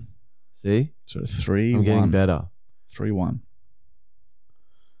German. See? So 3-1. I'm getting better. 3-1.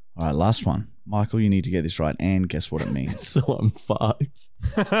 All right, last one. Michael, you need to get this right and guess what it means. So I'm fucked.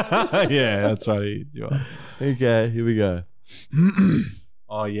 Yeah, that's right. You are. Okay, here we go.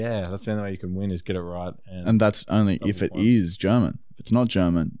 Oh yeah, that's the only way you can win is get it right. And that's only Double if it points. is German. If it's not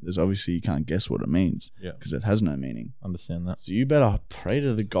German, there's obviously you can't guess what it means Yeah. because it has no meaning. Understand that. So you better pray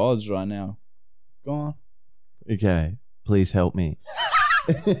to the gods right now. Go on. Okay, please help me.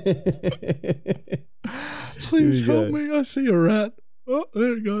 Please Here we help go. me. I see a rat. Oh,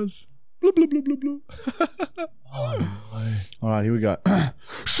 there it goes. Blah, blah, blah, blah, blah. All right, here we go.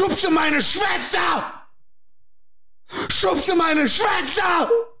 Schubse meine Schwester! Schubse meine Schwester!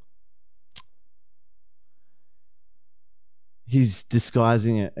 He's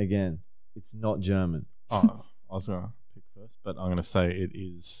disguising it again. It's not German. Oh, I was gonna pick first, but I'm gonna say it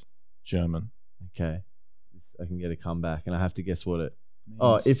is German. Okay. I can get a comeback and I have to guess what it.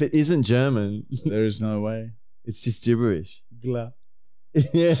 Oh, if it isn't German, there is no way. it's just gibberish. Gla.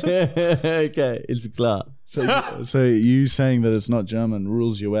 Yeah. Okay, it's klar. So you saying that it's not German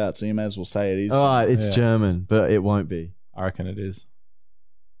rules you out. So you may as well say it is. All right, it's Yeah. German, but it won't be. I reckon it is.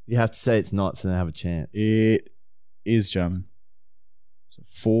 You have to say it's not, so they have a chance. It is German. So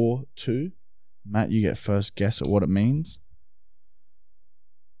 4-2. Matt, you get first guess at what it means.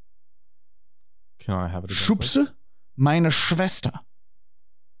 Can I have it again? please? Schubse meine Schwester.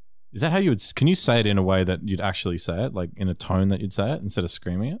 Is that how you would? Can you say it in a way that you'd actually say it, like in a tone that you'd say it instead of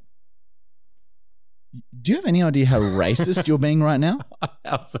screaming it? Do you have any idea how racist you're being right now?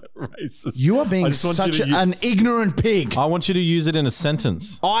 How's that racist? You are I being just want you such to an ignorant pig. I want you to use it in a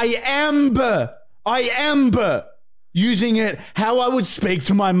sentence. I am using it how I would speak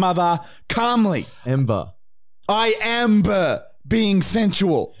to my mother. Calmly. Ember. I am being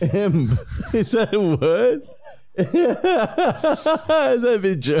sensual. Is that a word? Is that a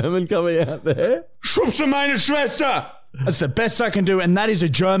bit German coming out there? Schubse meine Schwester. That's the best I can do, and that is a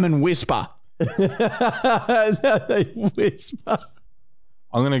German whisper. Is that a whisper?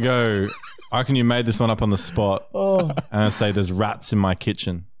 I'm going to go. I reckon you made this one up on the spot. And I say there's rats in my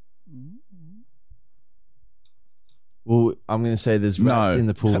kitchen. Well, I'm going to say there's rats in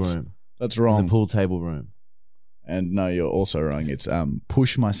the pool room. That's In wrong. the pool table room. And no, you're also wrong. It's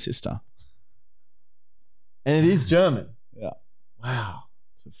push my sister. And it is German. Yeah. Wow.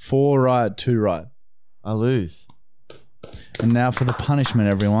 So 4 right, 2 right. I lose. And now for the punishment,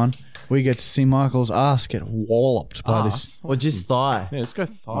 everyone. We get to see Michael's ass get walloped by this. Or just thigh. Yeah, let's go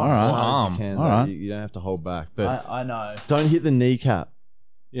thigh. All right. Arm. You can, All though. right. You don't have to hold back. But I know. don't hit the kneecap.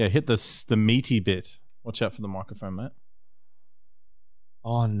 Yeah, hit the meaty bit. Watch out for the microphone, mate.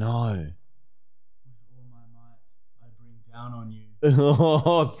 Oh, no. With all my might, I bring down on you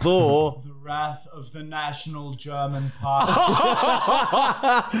Oh, Thor. the wrath of the National German Party.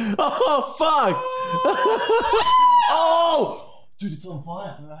 Oh, fuck. Oh! Dude, it's on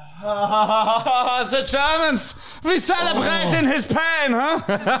fire. The Germans, we celebrate in his pain, huh?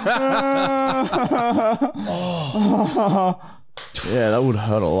 Yeah, that would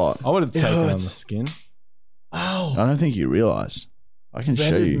hurt a lot. I would have taken on the hurts. skin. Ow. I don't think you realise. I can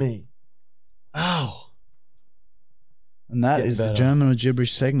show Bedded you. me. Ow. And that Getting is the better. German or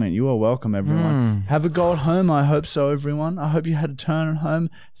gibberish segment. You are welcome, everyone. Have a go at home. I hope so, everyone. I hope you had a turn at home.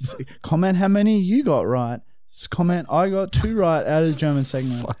 Comment how many you got right. Comment, I got 2 right out of the German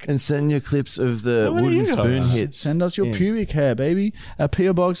segment. And send your clips of the How many wooden you got? spoon hits. Send us your in. pubic hair, baby. Our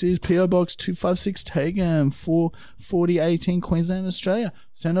PO box is PO Box 256 Tagan 44018 Queensland, Australia.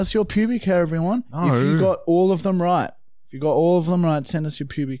 Send us your pubic hair, everyone. No. If you got all of them right. If you got all of them right, send us your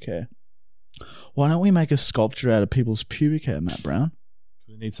pubic hair. Why don't we make a sculpture out of people's pubic hair, Matt Brown?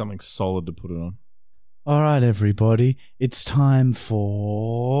 We need something solid to put it on. All right, everybody. It's time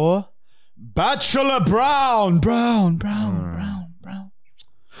for Bachelor Brown. Brown.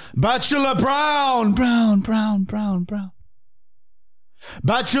 Bachelor Brown.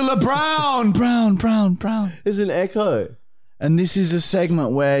 Bachelor Brown. There's an echo. And this is a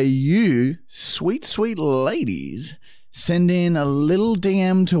segment where you, sweet, sweet ladies, send in a little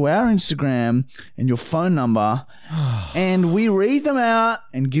DM to our Instagram and your phone number, and we read them out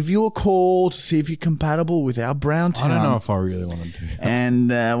and give you a call to see if you're compatible with our Brown Town. I don't know if I really want to do that. And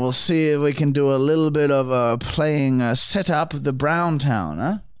we'll see if we can do a little bit of playing setup of the Brown Town,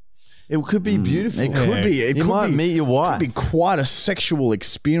 huh? It could be beautiful. It could be. It You could might be, meet your wife. Could be quite a sexual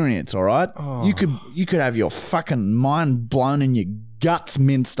experience. All right, you could have your fucking mind blown and your guts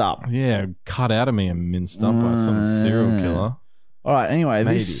minced up. Yeah, cut out of me and minced up by some serial killer. All right. Anyway,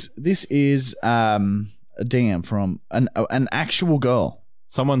 Maybe. this is a DM from an actual girl.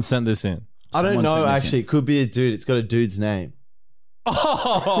 Someone sent this in. I don't Someone know, sent this actually. It could be a dude. It's got a dude's name.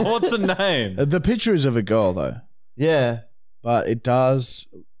 Oh, what's the name? The picture is of a girl though, Yeah. but it does.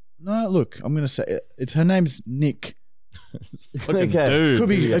 No, look, I'm gonna say it. It's her name's Nick. Fucking Okay. dude. Could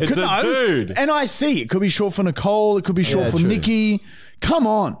be. It's a dude. NIC. It could be short for Nicole. It could be short Yeah, for true. Nikki. Come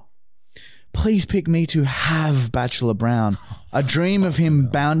on. Please pick me to have Bachelor Brown. I dream of him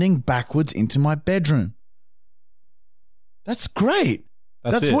bounding backwards into my bedroom. That's great.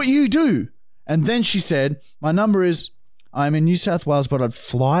 That's it. what you do. And then she said, my number is, I'm in New South Wales, but I'd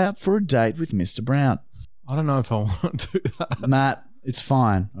fly up for a date with Mr. Brown. I don't know if I want to do that. Matt, it's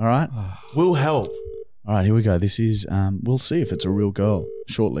fine. All right. Will help. All right, here we go. This is, we'll see if it's a real girl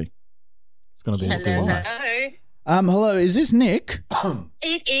shortly. It's going to be a fly. Hello. Hello, is this Nick?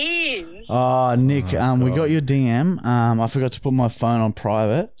 It is. Oh, Nick, we God. got your DM. I forgot to put my phone on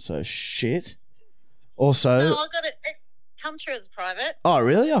private, so shit. Also, No, I got it. It come through as private. oh,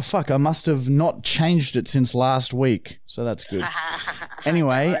 really? Oh, fuck, I must have not changed it since last week, so that's good.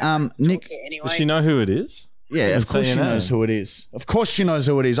 Anyway, Nick, Anyway. Does she know who it is? yeah, Doesn't of course say she your knows name. who it is. Of course she knows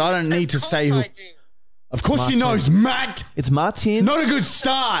who it is. I don't need to say who. I do. Of course she Martin. knows, Matt. It's Martin. Not a good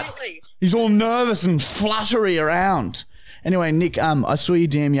start. Absolutely. He's all nervous and fluttery around. Anyway, Nick, I saw your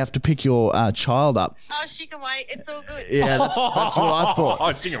DM. You have to pick your child up. Oh, she can wait. It's all good. Yeah, that's what I thought.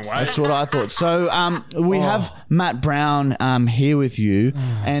 Oh, she can wait. That's what I thought. So we have Matt Brown here with you,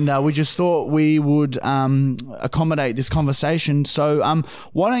 and we just thought we would accommodate this conversation. So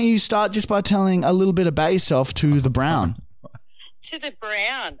why don't you start just by telling a little bit about yourself to the Brown? To the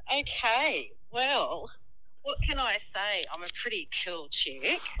brown. Okay. Well, what can I say? I'm a pretty cool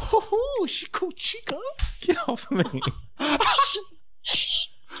chick. Oh, she cool chico. Get off me.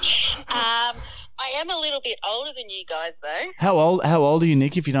 I I am a little bit older than you guys, though. How old are you,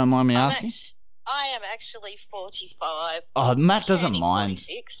 Nick, if you don't mind me asking? I am actually 45. Oh, Matt doesn't turning mind.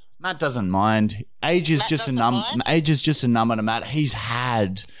 46. Matt doesn't mind. Age is Matt just a doesn't number. mind? Age is just a number to Matt. He's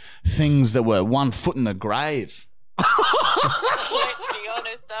had things that were 1 foot in the grave. Let's be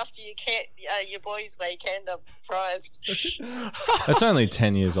honest, after your boys' weekend, I'm surprised. That's only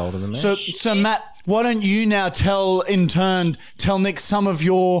 10 years older than me. So Matt, why don't you now tell Nick some of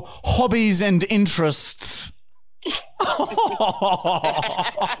your hobbies and interests?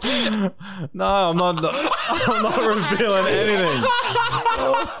 No, I'm not revealing anything.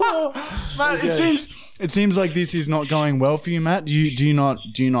 Matt, it seems like this is not going well for you, Matt. Do you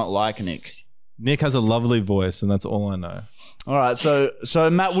not like Nick? Nick has a lovely voice, and that's all I know. All right, so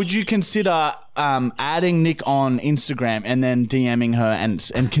Matt, would you consider adding Nick on Instagram and then DMing her and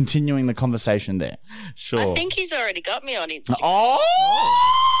continuing the conversation there? Sure. I think he's already got me on Instagram. Oh!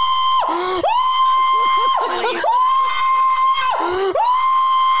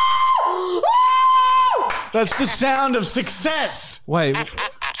 That's the sound of success. Wait,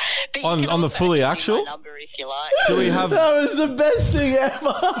 But you On- can on the also fully give me actual? my number if you like. do we have? That was the best thing ever.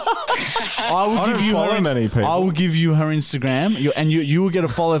 I will I give don't you follow her many people. I will give you her Instagram, you will get a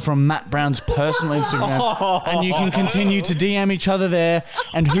follow from Matt Brown's personal Instagram, and you can continue to DM each other there.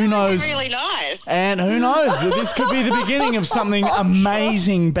 And who knows? Really nice. And who knows? This could be the beginning of something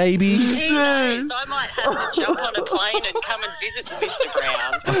amazing, babies. Who knows? I might have to jump on a plane and come and visit Mr.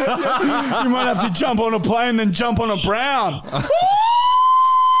 Brown. You might have to jump on a plane, then jump on a Brown.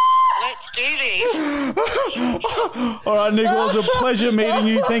 Let's do this. All right, Nick, well, it was a pleasure meeting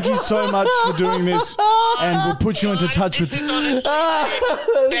you. Thank you so much for doing this, and we'll put you into touch with. This is honestly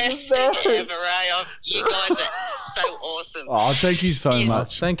the best thing ever, eh? You guys are so awesome. Oh, thank you so You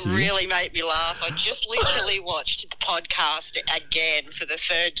much. Thank you. Really make me laugh. I just literally watched the podcast again for the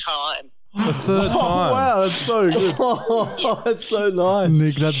third time. The third time. Oh, wow, that's so good. Oh, that's so nice.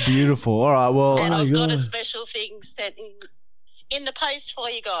 Nick, that's beautiful. All right, well. And I've got a special thing sent in the post for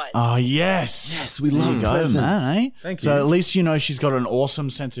you guys. Oh, yes. Yes, we love Good, presents. man, eh? Thank So you. at least you know she's got an awesome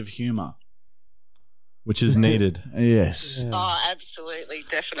sense of humor. Which is needed. Yes. Oh, absolutely,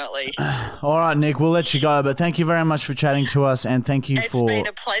 definitely. All right, Nick, we'll let you go, but thank you very much for chatting to us, and thank you It's for been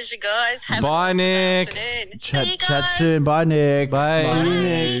a pleasure, guys. Have Bye, a Nick. afternoon. chat. See you Chat guys. soon. Bye, Nick. Bye. See you,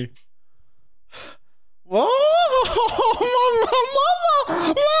 Nick. Whoa,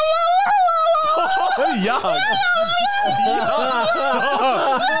 mama. Yuck.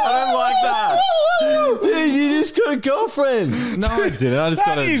 I don't like that. Dude, you just got a girlfriend. No, I didn't. I just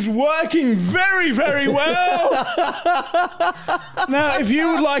got That to. is working very, very well. Now, if you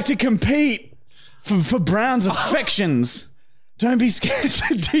would like to compete for Brown's affections, don't be scared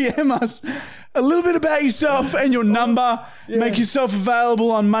to DM us a little bit about yourself and your number. Make yourself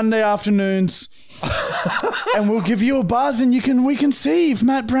available on Monday afternoons. And we'll give you a buzz, and we can see if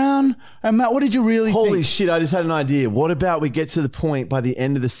Matt Brown and Matt, what did you really Holy think? shit, I just had an idea. What about we get to the point by the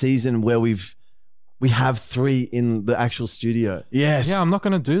end of the season where we have 3 in the actual studio? Yes. Yeah, I'm not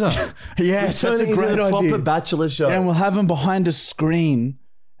going to do that. Yes, Turn that's it a into great the proper idea. Bachelor show. And we'll have them behind a screen,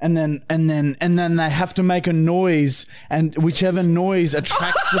 and then they have to make a noise, and whichever noise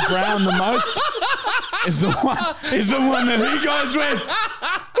attracts the Brown the most is the one that he goes with.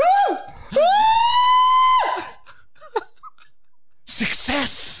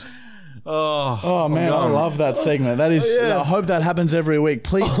 Success. Oh man, I love that segment. That is. I hope that happens every week.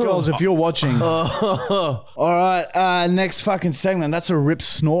 Please, girls, if you're watching. All right, next fucking segment. That's a rip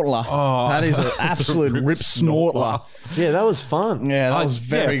snortler. That is an absolute rip snortler. Yeah, that was fun. Yeah, that was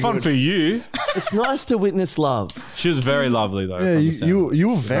very fun good. for you. It's nice to witness love. She was very lovely, though. Yeah, from the sound. you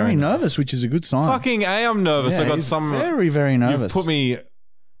were very nervous, which is a good sign. Fucking A, I'm nervous. Yeah, I got he's some. very, very nervous.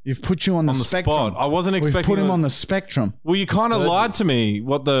 You've Put you on the on the spectrum. spot. I wasn't We've expecting. put him the- on the spectrum. Well, you kind of lied to me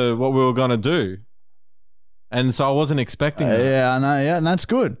what we were going to do, and so I wasn't expecting that. Yeah, I know. Yeah, and that's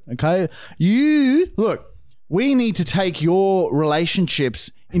good. Okay, you look. We need to take your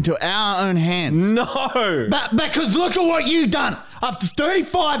relationships into our own hands. No. But because look at what you've done. After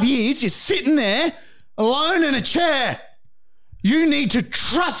 35 years, you're sitting there alone in a chair. You need to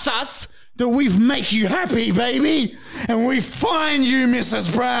trust us that we make you happy, baby. And we find you,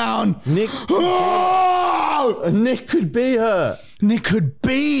 Mrs. Brown. Nick, Oh! Nick could be her. Nick could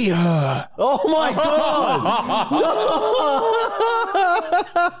be her. Oh my God.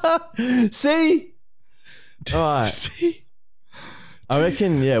 See? All right. See? I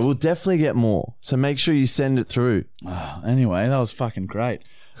reckon, yeah, we'll definitely get more. So make sure you send it through. Anyway, that was fucking great.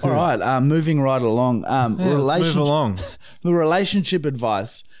 All right, moving right along. Let's move along. The relationship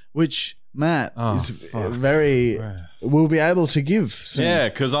advice, which Matt Oh, is fuck. will be able to give soon. Yeah,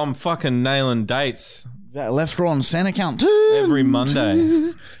 because I'm fucking nailing dates Is that left, right, and center count? every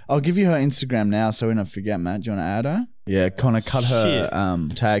Monday. I'll give you her Instagram now so we don't forget, Matt. Do you want to add her? Yeah, kind of cut Shit. her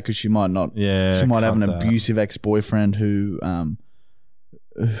tag because she might not. Yeah, she might have an cut that. abusive ex-boyfriend who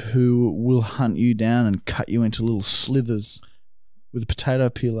will hunt you down and cut you into little slithers with a potato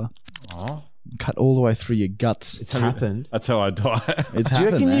peeler. Oh, Cut all the way through your guts. It's happened. that's how I die. It's Do you happened,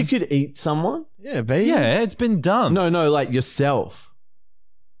 reckon man. you could eat someone? Yeah, baby. Yeah, it's been done. No, like yourself.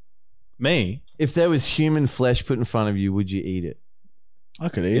 Me? If there was human flesh put in front of you, would you eat it? I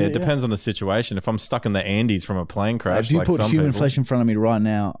could eat Yeah, it. it depends on the situation. If I'm stuck in the Andes from a plane crash, If you like put some human people, flesh in front of me right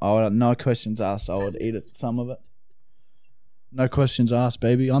now, no questions asked. I would eat it. Some of it. No questions asked,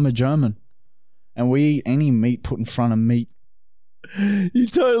 baby. I'm a German, and we eat any meat put in front of meat. You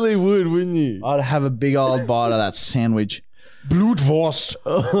totally would, wouldn't you? I'd have a big old bite of that sandwich. Blutwurst.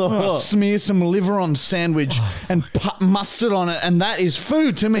 Smear some liver on sandwich and put mustard on it, and that is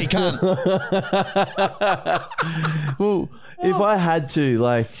food to me, cunt. Well, if I had to,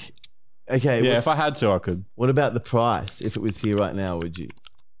 like, okay. yeah, if I had to, I could. What about the price? If it was here right now, would you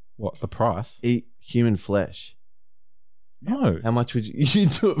What, the price? eat human flesh? No. How much would you? You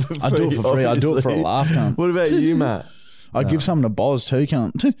do it for free. I do it for free. I do it for a obviously. laugh, cunt. What about you, Matt? I'd give something to Boz too,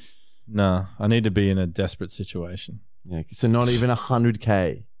 cunt. No, I need to be in a desperate situation. Yeah, so not even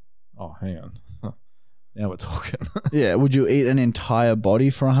 100K. Oh, hang on. Now we're talking. Yeah, would you eat an entire body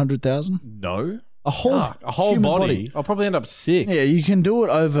for 100,000? No. A whole A whole human body. I'll probably end up sick. Yeah, you can do it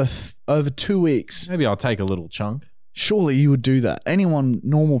over 2 weeks. Maybe I'll take a little chunk. Surely you would do that. Anyone,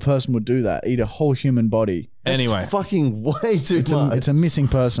 normal person would do that. Eat a whole human body. Anyway, Fucking way too It's much. a missing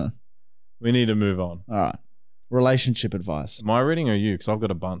person. we need to move on. All right. Relationship advice. Am I reading or you? Because I've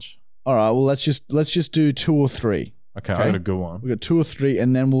got a bunch. All right. Well, let's just do 2 or 3. Okay, Okay. I got a good one. We got 2 or 3,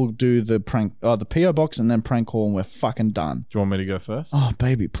 and then we'll do the the PO box, and then prank call, and we're fucking done. Do you want me to go first? Oh,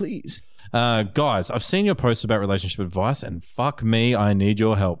 baby, please. Guys, I've seen your posts about relationship advice, and fuck me, I need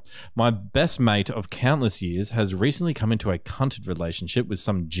your help. My best mate of countless years has recently come into a cunted relationship with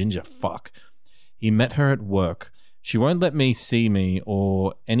some ginger fuck. He met her at work. She won't let me see me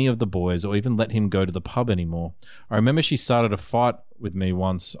or any of the boys or even let him go to the pub anymore. I remember she started a fight with me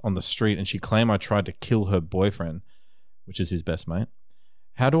once on the street and she claimed I tried to kill her boyfriend, which is his best mate.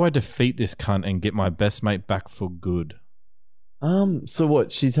 How do I defeat this cunt and get my best mate back for good? So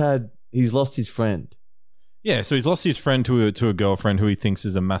what? He's lost his friend. Yeah, so he's lost his friend to a girlfriend who he thinks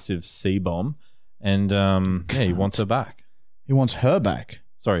is a massive C-bomb, and yeah, he wants her back. He wants her back.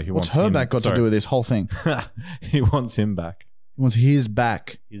 Sorry, he What's wants her him. back got to do with this whole thing? He wants him back. He wants his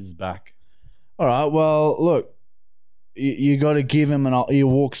back. He's back. All right. Well, look, you got to give him you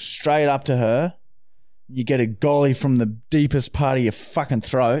walk straight up to her. You get a golly from the deepest part of your fucking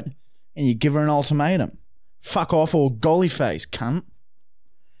throat, and you give her an ultimatum. Fuck off or golly face, cunt.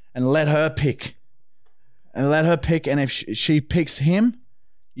 And let her pick. And if she picks him,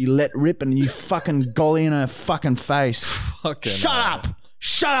 you let rip and you fucking golly in her fucking face. Fucking Shut up.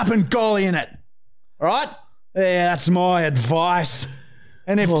 Shut up and golly in it. All right? Yeah, that's my advice.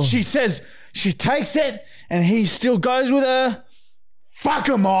 And if she says she takes it and he still goes with her, fuck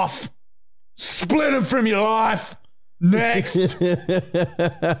him off. Split him from your life. Next.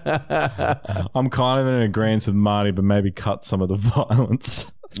 I'm kind of in agreement with Marty, but maybe cut some of the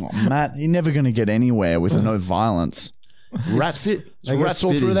violence. Oh, Matt, you're never going to get anywhere with no violence. Rats, rats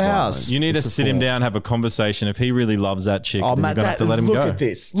all through the house. You need to sit him down, have a conversation. If he really loves that chick, Oh, then Matt, you're going to have to let him look go. at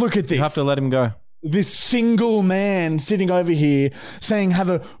this. Look at this. You have to let him go. This single man sitting over here saying have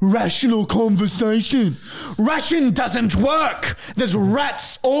a rational conversation. Ration doesn't work. There's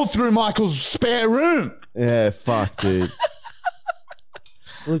rats all through Michael's spare room. Yeah, fuck, dude.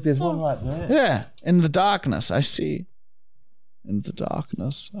 Look, there's one right there. Yeah, in the darkness, I see. In the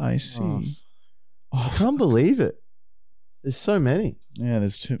darkness, I see. I can't believe it. There's so many. Yeah,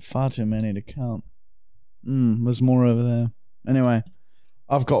 there's far too many to count. There's more over there. Anyway,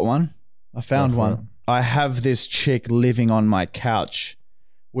 I've got one. I found one. I have this chick living on my couch.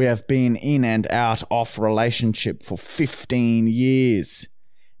 We have been in and out off relationship for 15 years.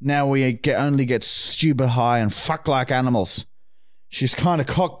 Now we only get stupid high and fuck like animals. She's kind of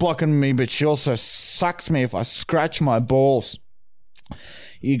cock blocking me, but she also sucks me if I scratch my balls.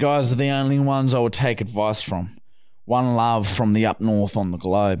 You guys are the only ones I would take advice from. One love from the up north on the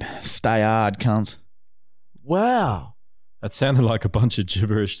globe. Stay hard, cunts. Wow. That sounded like a bunch of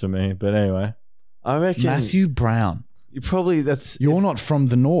gibberish to me, but anyway. I reckon. Matthew Brown. You're not from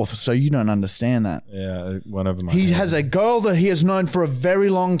the north, so you don't understand that. Yeah, it went over my He head. has a girl that he has known for a very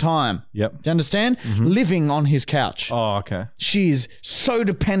long time. Yep. Do you understand? Living on his couch. Oh, okay. She is so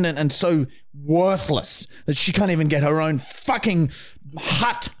dependent and so worthless that she can't even get her own fucking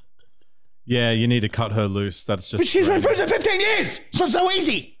hut. Yeah, you need to cut her loose. That's just. But she's been friends for 15 years. It's not so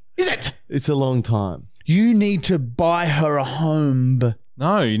easy, is it? It's a long time. You need to buy her a home.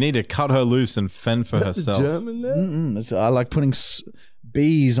 No, you need to cut her loose and fend for herself. German there? I like putting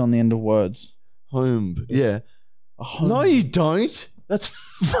B's on the end of words. Home. Yeah. No, you don't. That's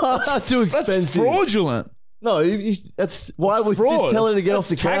far too expensive. That's fraudulent. No, that's why would you just tell her to get off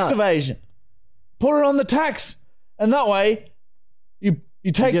the tax couch? evasion. Put her on the tax, and that way,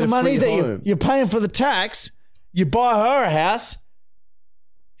 you take get the a money free that home. you're paying for the tax. You buy her a house.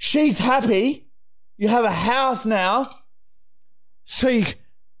 She's happy. You have a house now. So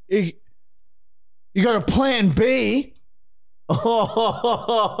you got a plan B.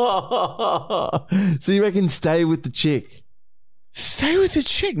 So you reckon stay with the chick? Stay with the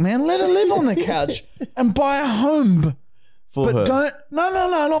chick, man. Let her live on the couch and buy a home. For But her. don't, no,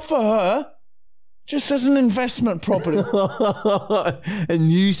 not for her. Just as an investment property.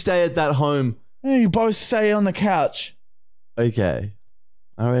 And you stay at that home. Yeah, you both stay on the couch. Okay.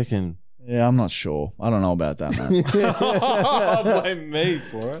 I reckon. Yeah, I'm not sure. I don't know about that, man. Blame me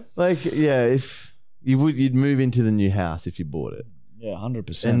for it. Like, yeah, if you'd move into the new house if you bought it. Yeah,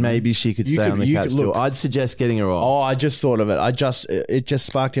 100%. And maybe she could You stay could- on the you couch could too. look- I'd suggest getting her off. Oh, I just thought of it. It just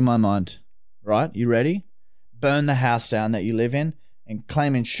sparked in my mind. Right? You ready? Burn the house down that you live in and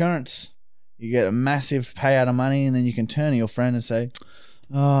claim insurance. You get a massive payout of money, and then you can turn to your friend and say,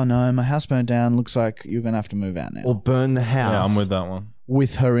 "Oh no, my house burnt down. Looks like you're gonna have to move out now." Or burn the house Yeah, I'm with that one.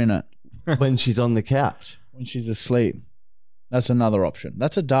 With her in it when she's on the couch. when she's asleep. That's another option.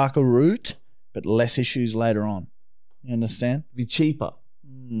 That's a darker route, but less issues later on. You understand? Be cheaper.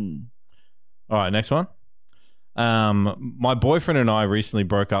 All right, next one. My boyfriend and I recently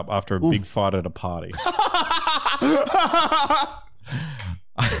broke up after a big fight at a party.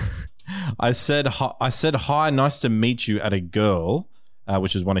 I said hi, nice to meet you at a girl,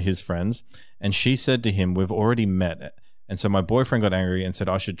 which is one of his friends, and she said to him, "We've already met." And so my boyfriend got angry and said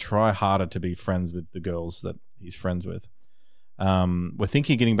I should try harder to be friends with the girls that he's friends with. We're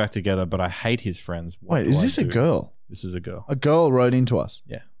thinking of getting back together, but I hate his friends. What Wait, do is I this a do? girl? This is a girl. A girl wrote into us.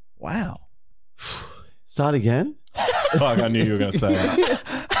 Yeah. Wow. Start again? Fuck, I knew you were going to say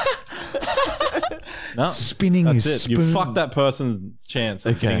that. No, Spinning that's his it. You spoon. fucked that person's chance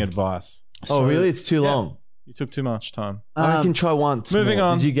of Okay. getting advice. Oh, really? It's too long. You took too much time. I can try once. moving more.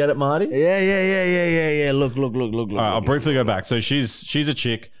 on. Did you get it, Marty? Yeah. Look. All right, I'll briefly go back. So she's a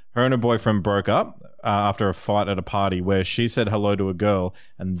chick. Her and her boyfriend broke up after a fight at a party where she said hello to a girl,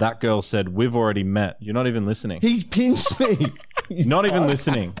 and that girl said, "We've already met." You're not even listening. He pinched me. Not even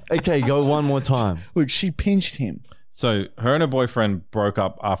listening. Okay, go one more time. Look, she pinched him. So her and her boyfriend broke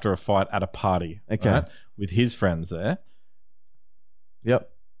up after a fight at a party. Okay. with his friends there,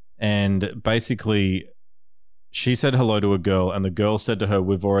 Yep. and basically, she said hello to a girl, and the girl said to her,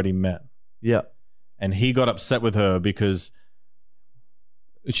 "We've already met." Yep. And he got upset with her because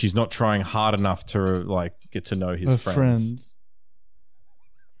she's not trying hard enough to like get to know his Her friends.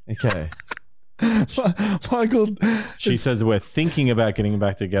 Okay. Michael, She says we're thinking about getting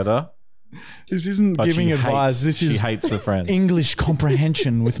back together, this isn't but giving she advice. hates, This she is hates the friends. English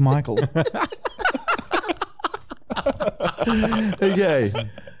comprehension with Michael. Okay.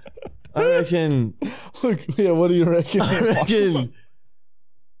 I reckon Look, yeah, what do you reckon?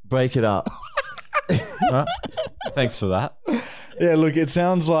 break it up. Huh? Thanks for that. Yeah, look, it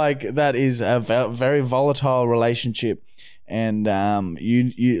sounds like that is a very volatile relationship, and I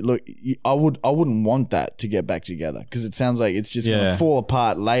wouldn't want that to get back together because it sounds like it's just going Yeah. to fall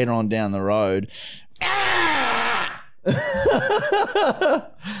apart later on down the road.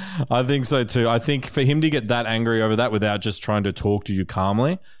 I think so too. I think for him to get that angry over that without just trying to talk to you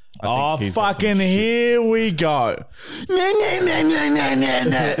calmly. I think he's got some Fucking shit. here we go.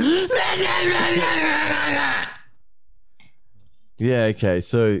 Yeah, okay.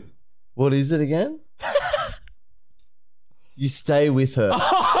 So what is it again? You stay with her.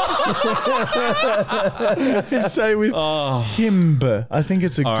 Stay with him. I think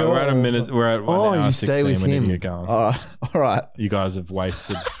it's a All right, girl. we're at a minute. We're at 1 Oh, hour you 16. stay with We need him. to get going. All right. You guys have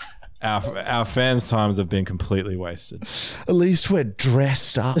wasted. Our fans' times have been completely wasted. At least we're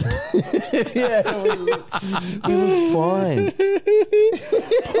dressed up. Yeah, we look fine.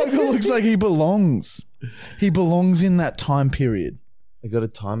 Michael looks like he belongs. He belongs in that time period, I got a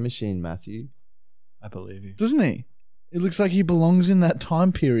time machine, Matthew. I believe you. doesn't he? It looks like he belongs in that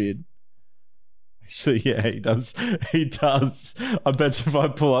time period. Actually, yeah, he does. He does. I bet you if I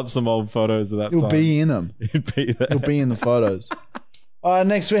pull up some old photos of that He'll time, be in them. he'd be there. He'll be in the photos. All right,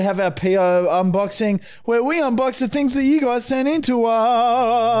 next we have our PO unboxing, where we unbox the things that you guys send into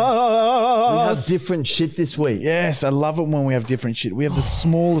us. We have different shit this week. Yes, I love it when we have different shit. We have the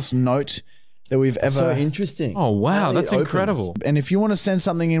smallest note that we've ever. So interesting. Oh, wow. How That's it opens. incredible. And if you want to send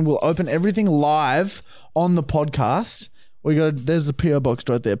something in, we'll open everything live on the podcast. There's the PO box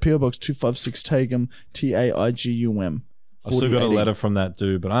right there. PO box 256 Taigum, Taigum. I've still got a letter from that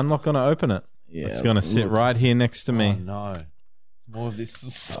dude, but I'm not going to open it. Yeah, It's going to sit right here next to me. Oh, no. It's more of this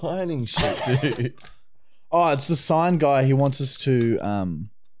signing shit, dude. Oh, it's the sign guy. He wants us to.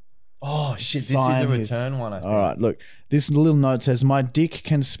 Oh, shit. This is sign a his- return one, I think. All right, look. This little note says, "My dick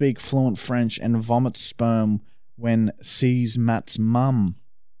can speak fluent French and vomits sperm when sees Matt's mum."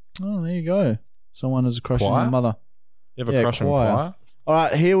 Oh, there you go. Someone has a crush on Choir? your mother. You have a crush on choir? All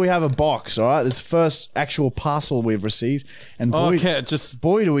right, here we have a box. All right, this is the first actual parcel we've received, and Oh, boy, okay, just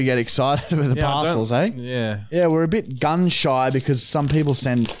boy, do we get excited with the yeah, I don't- parcels, eh? Yeah, Yeah, we're a bit gun shy because some people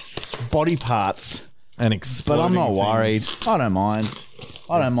send body parts, and but exploding I'm not things. worried. I don't mind.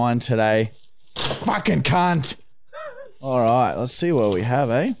 I don't mind today. Fucking cunt. All right, let's see what we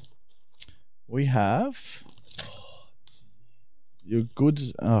have, eh? We have your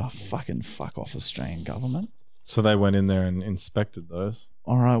goods. Oh, fucking fuck off, Australian government. So they went in there and inspected those.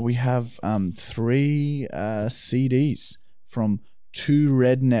 All right, we have 3 CDs from 2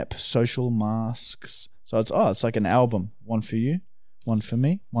 Redknapp social masks. So it's like an album. One for you, one for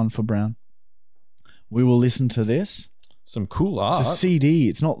me, one for Brown. We will listen to this. Some cool art. It's a CD.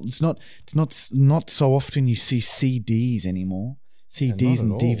 It's not so often you see CDs anymore. CDs and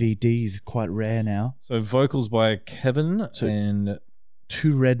not at all. DVDs are quite rare now. So vocals by Kevin So- and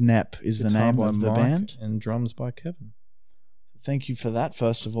 2 Redknapp is the guitar name by of the Mike band. and drums by Kevin. Thank you for that,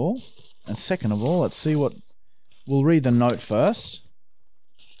 first of all. And second of all, let's see what... We'll read the note first.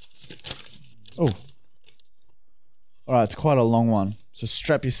 Oh. All right, it's quite a long one. So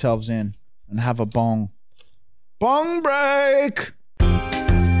strap yourselves in and have a bong. Bong break!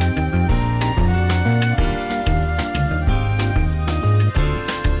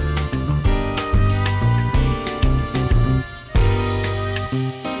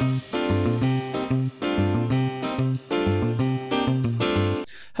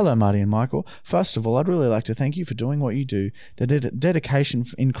 Hello, Marty and Michael. First of all, I'd really like to thank you for doing what you do. The dedication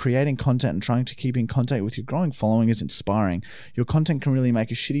in creating content and trying to keep in contact with your growing following is inspiring. Your content can really make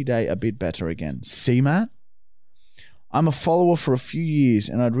a shitty day a bit better again. See, Matt? I'm a follower for a few years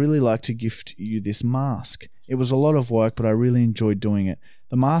and I'd really like to gift you this mask. It was a lot of work, but I really enjoyed doing it.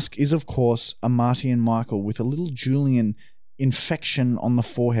 The mask is, of course, a Marty and Michael with a little Julian infection on the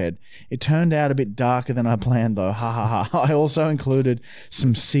forehead. It turned out a bit darker than I planned though. Ha ha ha. I also included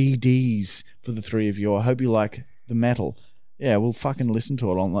some CDs for the 3 of you. I hope you like the metal. Yeah, we'll fucking listen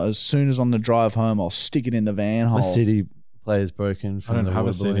to it as soon as on the drive home. I'll stick it in the van hole. My CD player's broken. I From don't the have a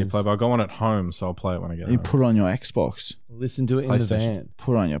Roy CD Boys. player, but I'll go on at home, so I'll play it when I get You home. put it on your Xbox. Listen to it in the PlayStation. van.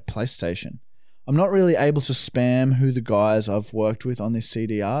 Put it on your PlayStation. I'm not really able to spam who the guys I've worked with on this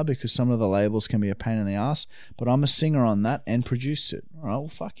CD are because some of the labels can be a pain in the ass, but I'm a singer on that and produced it. All right, well,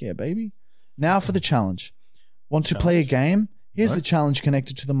 fuck yeah, baby. Now for the challenge. Want to play a game? Here's the challenge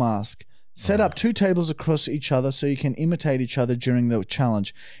connected to the mask. Set up 2 tables across each other so you can imitate each other during the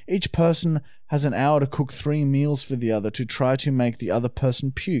challenge. Each person has an hour to cook 3 meals for the other to try to make the other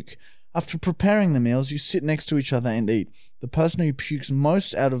person puke. After preparing the meals, you sit next to each other and eat. The person who pukes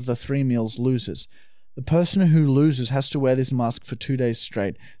most out of the 3 meals loses. The person who loses has to wear this mask for 2 days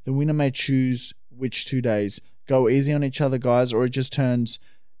straight. The winner may choose which 2 days. Go easy on each other, guys, or it just turns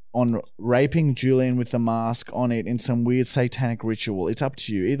on raping Julian with the mask on it in some weird satanic ritual. It's up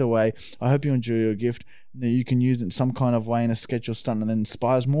to you. Either way, I hope you enjoy your gift and that you can use it in some kind of way in a sketch or stunt and then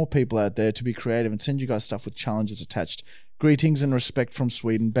inspires more people out there to be creative and send you guys stuff with challenges attached. Greetings and respect from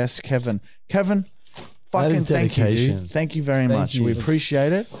Sweden. Best, Kevin. Kevin, fucking is thank you, dedication. dude. Thank you very Thank much. you. We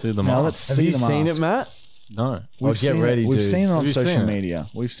appreciate it. See the Now mask. let's Have see you the seen mask. it, Matt? No. We've get seen ready, it. We've dude. seen it on Have you social seen it? media.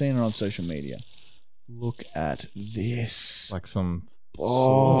 We've seen it on social media. Look at this. Like some.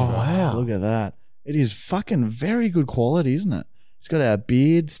 Oh, wow. Look at that. It is fucking very good quality, isn't it? It's got our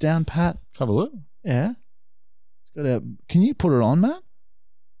beards down pat. Have a look. Yeah. It's got our... Can you put it on, Matt?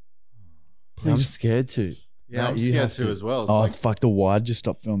 I'm scared to. Yeah, Matt, I'm you scared have too to. as well. It's Oh, like, fuck. The wide just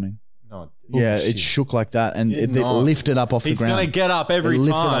stopped filming. no. Yeah, shit. it shook like that and it not. lifted up off He's the ground. going to get up every It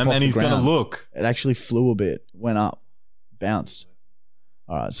lifted up time off and the he's going to ground. look. It actually flew a bit, went up, bounced.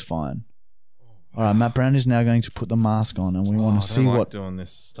 All right, it's fine. All right, Matt Brown is now going to put the mask on, and we want to see like what doing this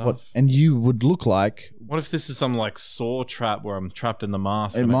stuff. what and you would look like. What if this is some like saw trap where I'm trapped in the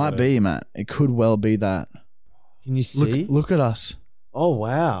mask? It and I might gotta- be, Matt. It could well be that. Can you see? Look at us. Oh,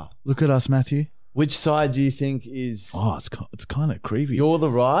 wow. Look at us, Matthew. Which side do you think is... Oh, it's kind of creepy. You're the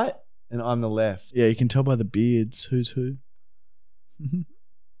right and I'm the left. Yeah, you can tell by the beards who's who.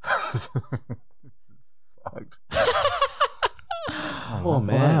 Oh,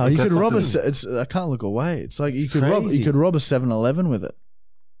 man. Wow, you It's could rob a. fucking- It's I can't look away. It's like It's you could rob. You crazy. could rob a 7-Eleven with it,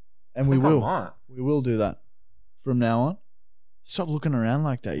 and we think I will. might. We will do that from now on. Stop looking around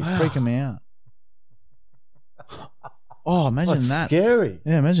like that. You're Wow. freaking me out. Oh, imagine That's that. scary.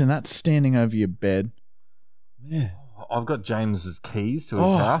 Yeah, imagine that standing over your bed. Yeah. I've got James's keys to his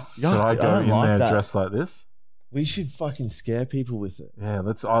Oh, house. yuck, Should I I go don't in like there that. dressed like this? We should fucking scare people with it. Yeah,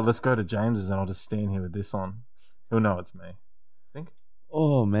 let's go to James's and I'll just stand here with this on. He'll know it's me. Think?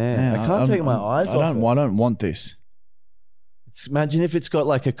 Oh, man. Man, I can't take my eyes off it. I don't want this. Imagine if it's got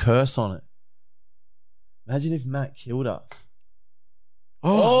like a curse on it. Imagine if Matt killed us.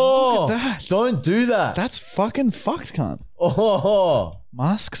 Oh, look at that. Don't do that. That's fucking fucked, cunt. Oh.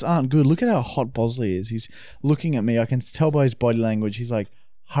 Masks aren't good. Look at how hot Bosley is. He's looking at me. I can tell by his body language. He's like,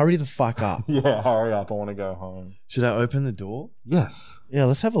 hurry the fuck up. Yeah, hurry up. I want to go home. Should I open the door? Yes. Yeah,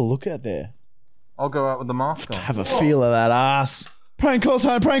 let's have a look out there. I'll go out with the mask on. Have a feel of that ass. Prank call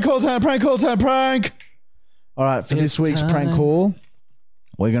time, prank call time, prank call time, prank. All right, for this week's prank call,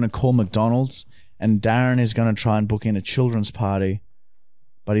 we're going to call McDonald's, and Darren is going to try and book in a children's party,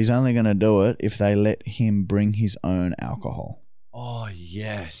 but he's only going to do it if they let him bring his own alcohol. Oh,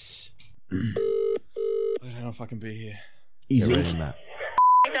 yes. I don't know if I can be here. Get Easy. ready, Matt.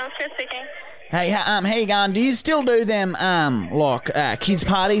 Downstairs speaking. Hey, how you going? Do you still do them, kids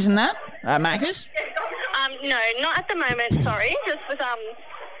parties and that, Macca's? No, not at the moment, sorry. Just with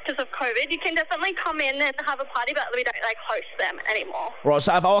because of COVID. You can definitely come in and have a party, but we don't host them anymore. Right,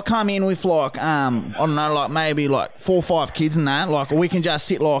 so if I come in with I don't know, maybe 4 or 5 kids and that, we can just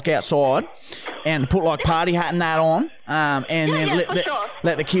sit outside and put party hat and that on, and then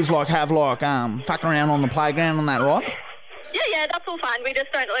let the kids have fuck around on the playground and that, right? Yeah, that's all fine. We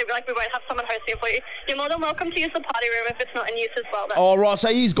just don't we won't have someone hosting for you. You're more than welcome to use the party room if it's not in use as well. Oh, right, so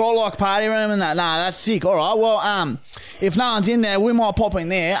you've got party room and that. Nah, that's sick. All right, well, if no one's in there, we might pop in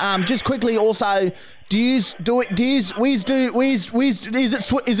there. Just quickly also, is it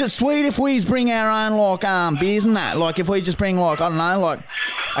sweet if we bring our own beers and that? If we just bring I don't know,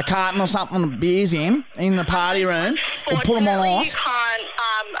 a carton or something of beers in the party room, or put them on ice. You can't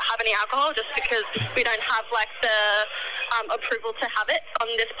have any alcohol just because we don't have the approval to have it on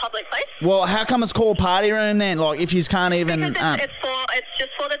this public place. Well, how come it's called party room then? If you can't even. Because it's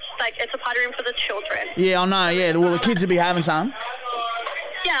just for the it's a party room for the children. Yeah, I know. Yeah, well, the kids will be having some.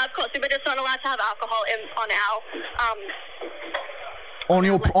 Yeah, of course. We're just not allowed to have alcohol On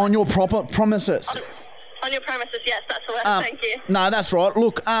your proper premises. on your premises. Yes, that's the word. Thank you. No, that's right.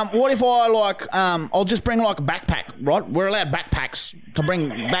 Look, what if I I'll just bring a backpack, right? We're allowed backpacks to bring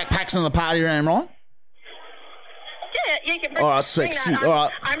backpacks in the party room, right? Yeah, you can bring, All right, bring sexy. that. All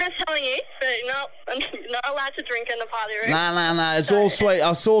right. I'm just telling you, but you're not allowed to drink in the party room. No. It's all sweet.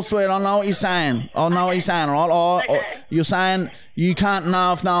 It's all sweet. I know what you're saying. All right? Okay. You're saying you can't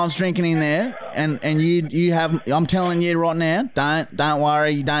know if no one's drinking in there, and you have. I'm telling you right now. Don't worry.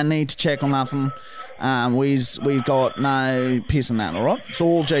 You don't need to check on nothing. We've got no piss in that. All right. It's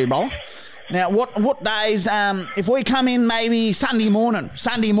all G, brother. Now, what days? If we come in maybe Sunday morning,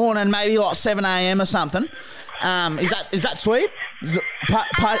 maybe 7 a.m. or something. Is that sweet? Is it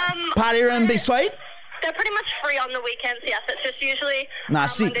party room be sweet? They're pretty much free on the weekends, yes. It's just usually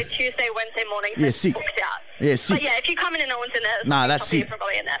sick. Monday, Tuesday, Wednesday morning. Yeah, sick. Booked out. Yeah, sick. But yeah, if you come in and no one's in there, No, that's sick.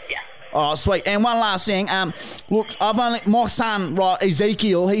 Probably in there, yeah. Oh, sweet. And one last thing. Look, my son, right,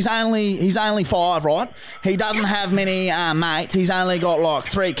 Ezekiel. He's only 5, right? He doesn't have many mates. He's only got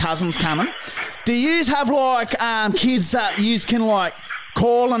 3 cousins coming. Do you have kids that you can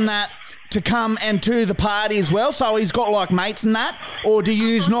call and that to come and to the party as well? So he's got mates and that, or do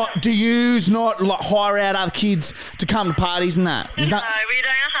you not hire out other kids to come to parties and that? No, we don't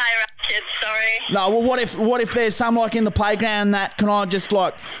hire out kids. Sorry. No. Well, what if there's some in the playground and that? Can I just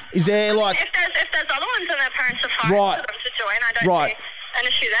is there If there's other ones and their parents are fine Right. for them to join, I don't see an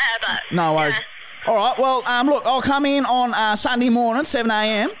issue there. But no worries. Yeah. All right. Well, look, I'll come in on Sunday morning, 7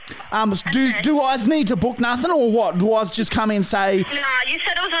 a.m. Do I need to book nothing, or what? Do I just come in and say? Nah, you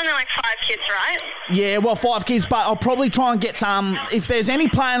said it was only 5 kids, right? Yeah, well, 5 kids, but I'll probably try and get some. If there's any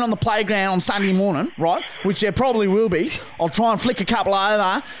playing on the playground on Sunday morning, right, which there probably will be, I'll try and flick a couple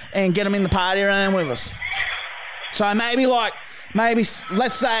over and get them in the party room with us. So maybe maybe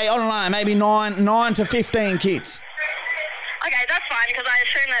let's say, I don't know, maybe 9 to 15 kids. Okay, that's fine because I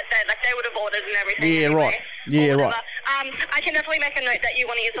assume that they would have ordered and everything. Yeah, anyway, right. Yeah, or right. whatever. I can definitely make a note that you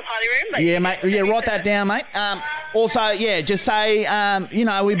want to use the party room. But Yeah, mate. Yeah, write that down, mate. Also, yeah, just say,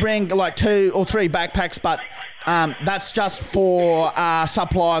 we bring like 2 or 3 backpacks, but that's just for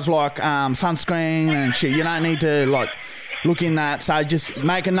supplies like sunscreen and shit. You don't need to look in that. So just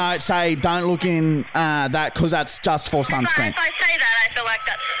make a note. Say don't look in that because that's just for sunscreen. If I say that, I feel like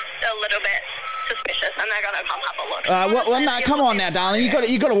that's a little bit suspicious, and they're gonna come have a look. Well, no, come on now, darling. You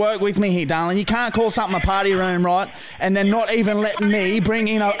got to work with me here, darling. You can't call something a party room, right? And then not even letting me bring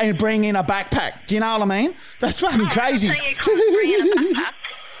in a backpack. Do you know what I mean? That's fucking crazy. So you can't bring in a backpack.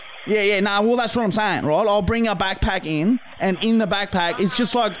 Yeah, no, well, that's what I'm saying, right? I'll bring a backpack in, and in the backpack, it's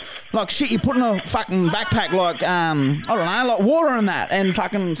just like shit you put in a fucking backpack, like, I don't know, like water and that, and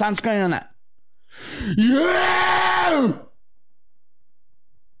fucking sunscreen and that. Yeah!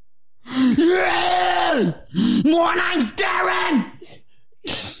 Yeah! My name's Darren!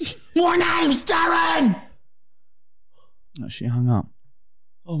 My name's Darren! Oh, she hung up.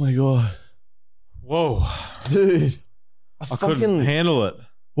 Oh my God. Whoa. Dude. I couldn't handle it.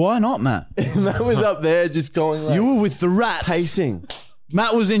 Why not, Matt? Matt was up there just going like... You were with the rats. Pacing.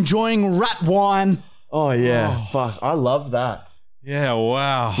 Matt was enjoying rat wine. Oh, yeah. Fuck. I love that. Yeah,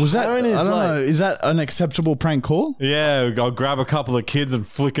 wow. Was that, Darren is I don't like- know, is that an acceptable prank call? Yeah, I'll grab a couple of kids and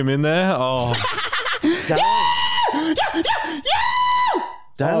flick them in there. Oh,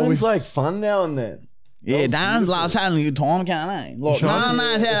 Darren's like fun now and then. Yeah, Darren loves having a good time, can't he? Look, no one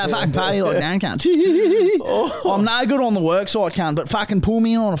knows how to fucking party like Darren can't. I'm no good on the work side, can't, but fucking pull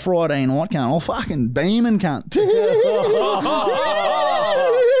me in on a Friday night, can't. I'll fucking beam and can't.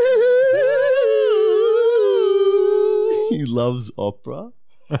 He loves opera.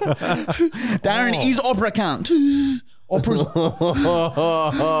 Darren is opera can't. Opera's...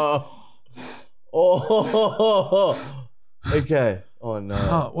 Okay. Oh, no.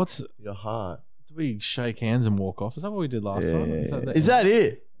 oh, what's... Your heart. Do we shake hands and walk off? Is that what we did last time? Is that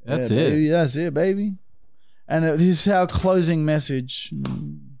it? That's Yeah, it. baby, that's it, baby. And this is our closing message.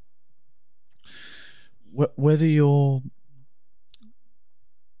 Whether you're...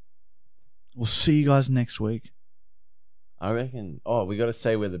 We'll see you guys next week. I reckon. Oh, we got to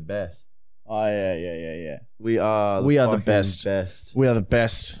say we're the best. Oh, yeah. We are We are the fucking best. We are the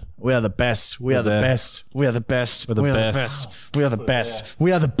best. We are the best. We are the best. We are the best. We're the We are best. We are the best.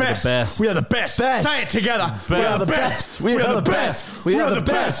 We are the best. best. We are the best. Say it together. We are the best. We are the best. We are the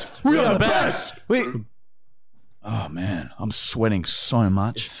best. We are the best. We. Oh man, I'm sweating so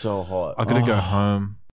much. It's so hot. I gotta go home.